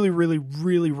really, really,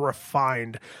 really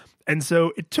refined. And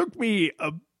so it took me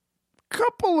a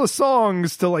couple of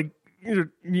songs to like,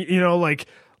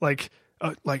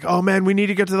 oh man, we need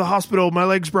to get to the hospital. My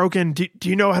leg's broken. Do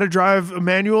you know how to drive a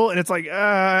manual? And it's like,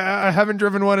 I haven't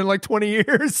driven one in like 20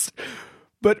 years,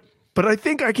 but I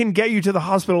think I can get you to the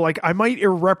hospital. Like, I might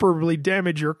irreparably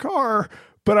damage your car,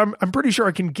 but I'm pretty sure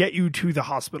I can get you to the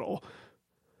hospital.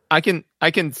 I can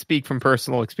speak from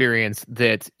personal experience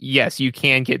that yes, you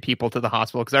can get people to the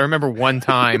hospital, because I remember one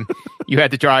time you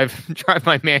had to drive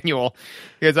my manual,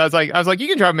 because I was like, you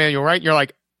can drive a manual, right? You're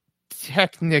like,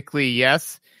 technically,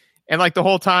 yes. And like the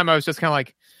whole time I was just kind of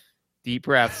like, deep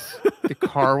breaths. The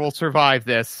car will survive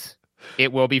this.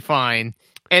 It will be fine.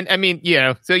 And I mean,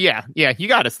 so yeah, you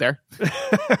got us there.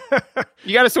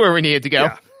 You got us to where we needed to go.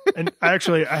 Yeah. And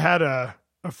actually, I had a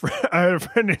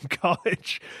friend in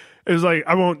college. It was like,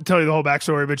 I won't tell you the whole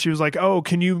backstory, but she was like, "Oh,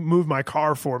 can you move my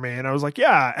car for me?" And I was like,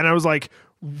 "Yeah." And I was like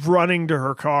running to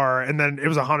her car, and then it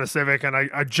was a Honda Civic, and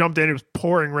I jumped in. It was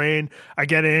pouring rain. I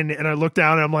get in, and I look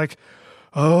down, and I'm like,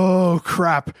 "Oh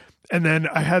crap." And then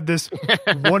I had this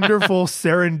wonderful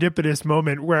serendipitous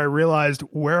moment where I realized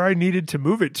where I needed to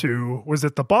move it to was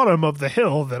at the bottom of the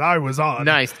hill that I was on.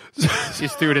 Nice.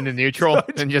 Just threw it into neutral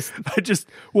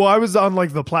I was on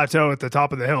like the plateau at the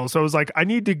top of the hill. So I was like, I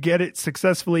need to get it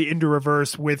successfully into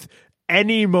reverse with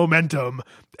any momentum.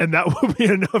 And that will be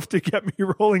enough to get me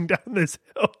rolling down this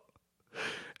hill.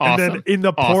 Awesome. And then in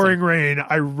the pouring rain,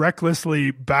 I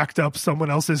recklessly backed up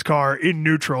someone else's car in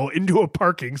neutral into a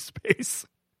parking space.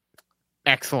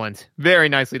 Excellent. Very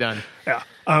nicely done. Yeah.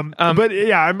 But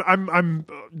yeah, I'm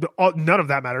none of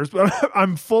that matters, but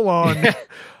I'm full on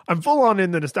in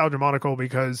the nostalgia monocle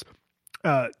because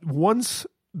once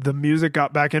the music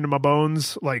got back into my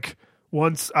bones, like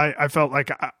once I felt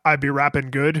like I'd be rapping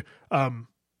good, I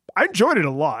enjoyed it a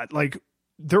lot. Like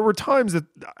there were times that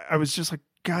I was just like,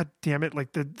 God damn it.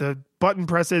 Like the button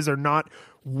presses are not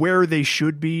where they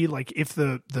should be. Like if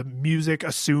the music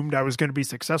assumed I was going to be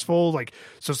successful, like,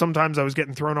 so sometimes I was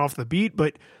getting thrown off the beat,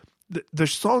 but the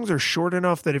songs are short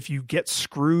enough that if you get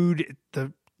screwed,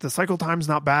 the cycle time's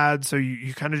not bad. So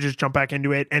you kind of just jump back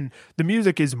into it. And the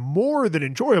music is more than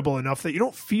enjoyable enough that you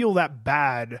don't feel that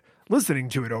bad listening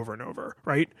to it over and over.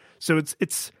 Right. So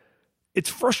it's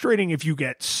frustrating if you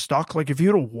get stuck. Like if you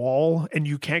hit a wall and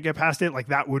you can't get past it, like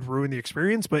that would ruin the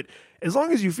experience. But as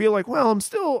long as you feel like, well, I'm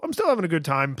still having a good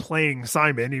time playing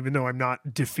Simon, even though I'm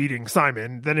not defeating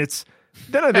Simon, then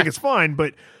I think it's fine.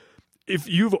 But if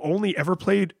you've only ever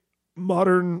played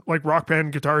modern like Rock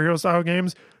Band, Guitar Hero style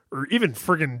games, or even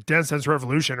friggin' Dance Dance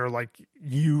Revolution or like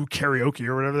Karaoke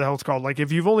or whatever the hell it's called. Like if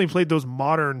you've only played those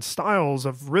modern styles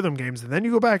of rhythm games and then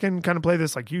you go back and kind of play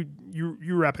this, like you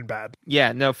rapping bad.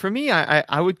 Yeah, no, for me,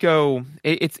 I would go,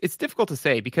 it's difficult to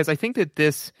say because I think that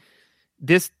this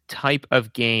type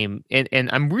of game, and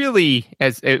I'm really,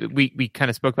 as we kind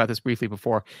of spoke about this briefly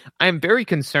before, I'm very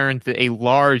concerned that a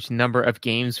large number of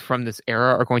games from this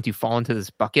era are going to fall into this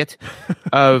bucket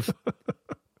of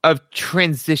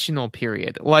transitional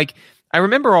period. Like I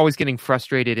remember always getting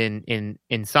frustrated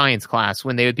in science class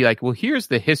when they would be like, well, here's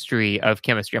the history of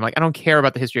chemistry. I'm like, I don't care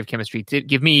about the history of chemistry.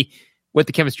 Give me what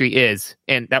the chemistry is.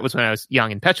 And that was when I was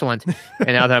young and petulant. And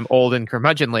now that I'm old and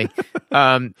curmudgeonly,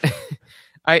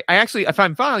 I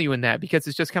find value in that because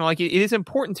it's just kind of like, it is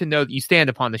important to know that you stand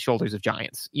upon the shoulders of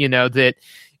giants, that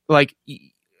like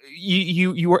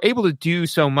you were able to do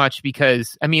so much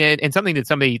because, I mean, and something that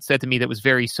somebody said to me that was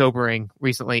very sobering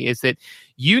recently is that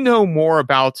you know more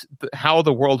about how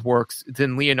the world works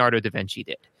than Leonardo da Vinci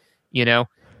did.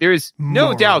 There is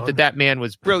no doubt that man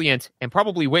was brilliant and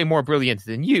probably way more brilliant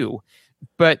than you,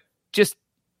 but just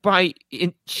by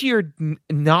sheer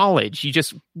knowledge, you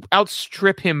just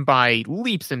outstrip him by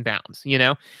leaps and bounds,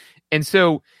 And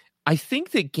so I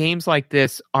think that games like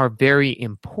this are very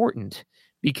important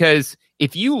because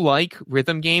if you like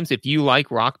rhythm games, if you like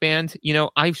Rock Band,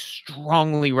 I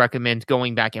strongly recommend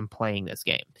going back and playing this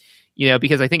game,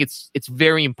 because I think it's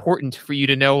very important for you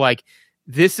to know, like,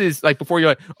 this is like before you're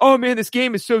like, oh man, this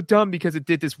game is so dumb because it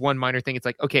did this one minor thing. It's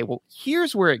like, okay, well,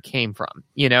 here's where it came from,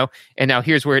 and now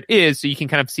here's where it is. So you can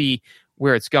kind of see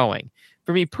where it's going.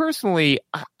 For me personally,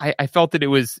 I felt that it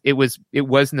was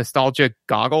nostalgia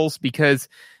goggles because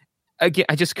again,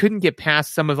 I just couldn't get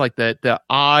past some of like the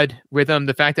odd rhythm.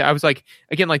 The fact that I was like,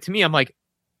 again, like to me, I'm like,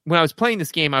 when I was playing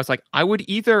this game, I was like, I would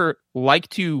either like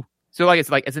to, so like, it's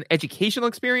like as an educational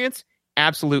experience,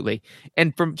 absolutely.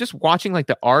 And from just watching like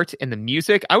the art and the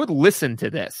music, I would listen to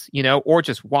this, or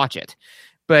just watch it.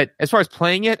 But as far as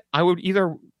playing it, I would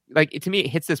either like, to me, it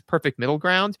hits this perfect middle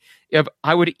ground. If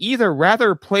I would either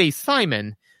rather play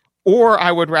Simon or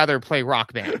I would rather play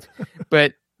Rock Band.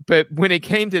 But when it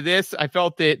came to this, I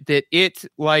felt that it,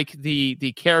 like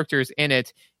the characters in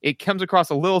it, it comes across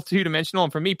a little two-dimensional.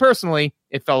 And for me personally,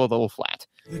 it fell a little flat.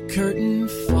 The curtain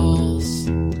falls.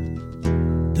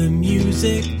 The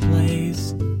music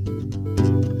plays.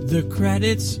 The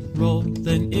credits roll.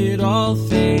 Then it all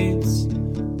fades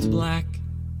to black.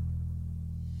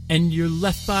 And you're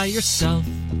left by yourself.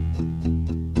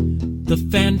 The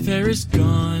fanfare is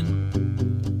gone.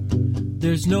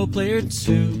 There's no player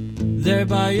two there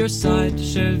by your side to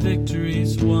share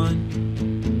victories won.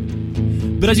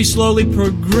 But as you slowly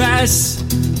progress,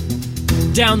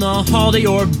 down the hall to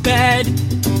your bed.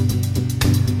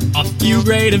 A few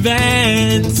great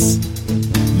events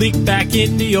leak back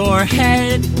into your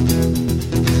head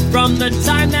from the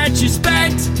time that you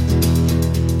spent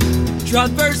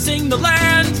traversing the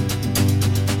land,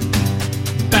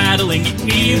 battling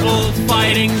evil,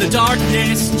 fighting the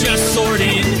darkness, just sword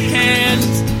in hand.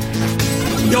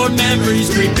 Your memories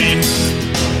creeping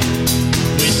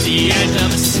with the end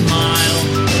of a smile.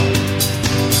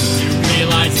 You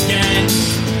realize again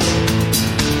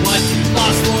what you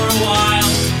lost for a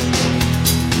while.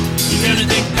 You're gonna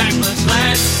think back much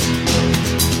less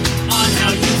on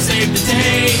how you saved the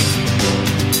day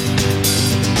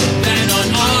than on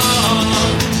all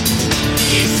the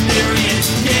experience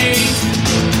gained.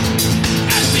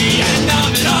 At the end of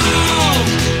it all,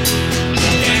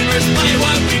 gamers play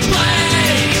what we play.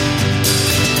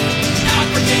 Not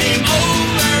for game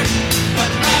over, but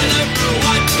rather for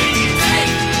what we take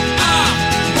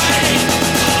away.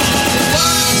 The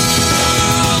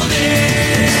world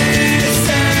is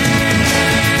sad,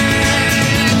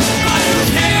 but who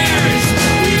cares?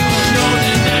 We all know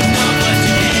that that's not what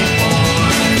you came for.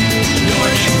 Your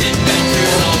next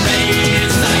adventure's already in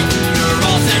sight. You're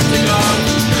all set to go.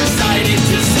 You're excited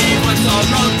to see what's all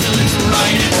wrong till it's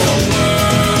right, and the world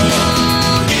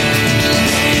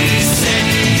is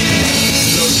saved.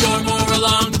 So you're more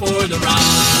along for the ride.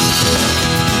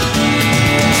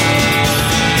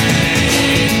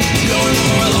 You're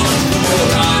more along for the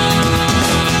ride.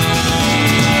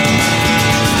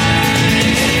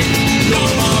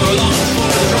 You're more along for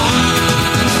the ride.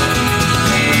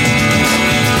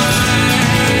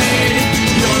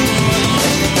 You're more along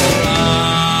for the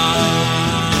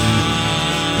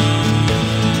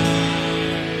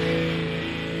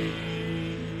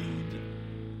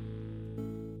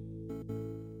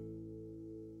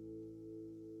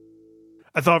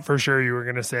I thought for sure you were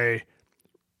going to say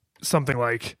something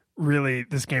like, really,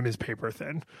 this game is paper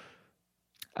thin.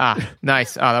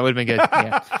 Nice. That would have been good.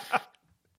 Yeah.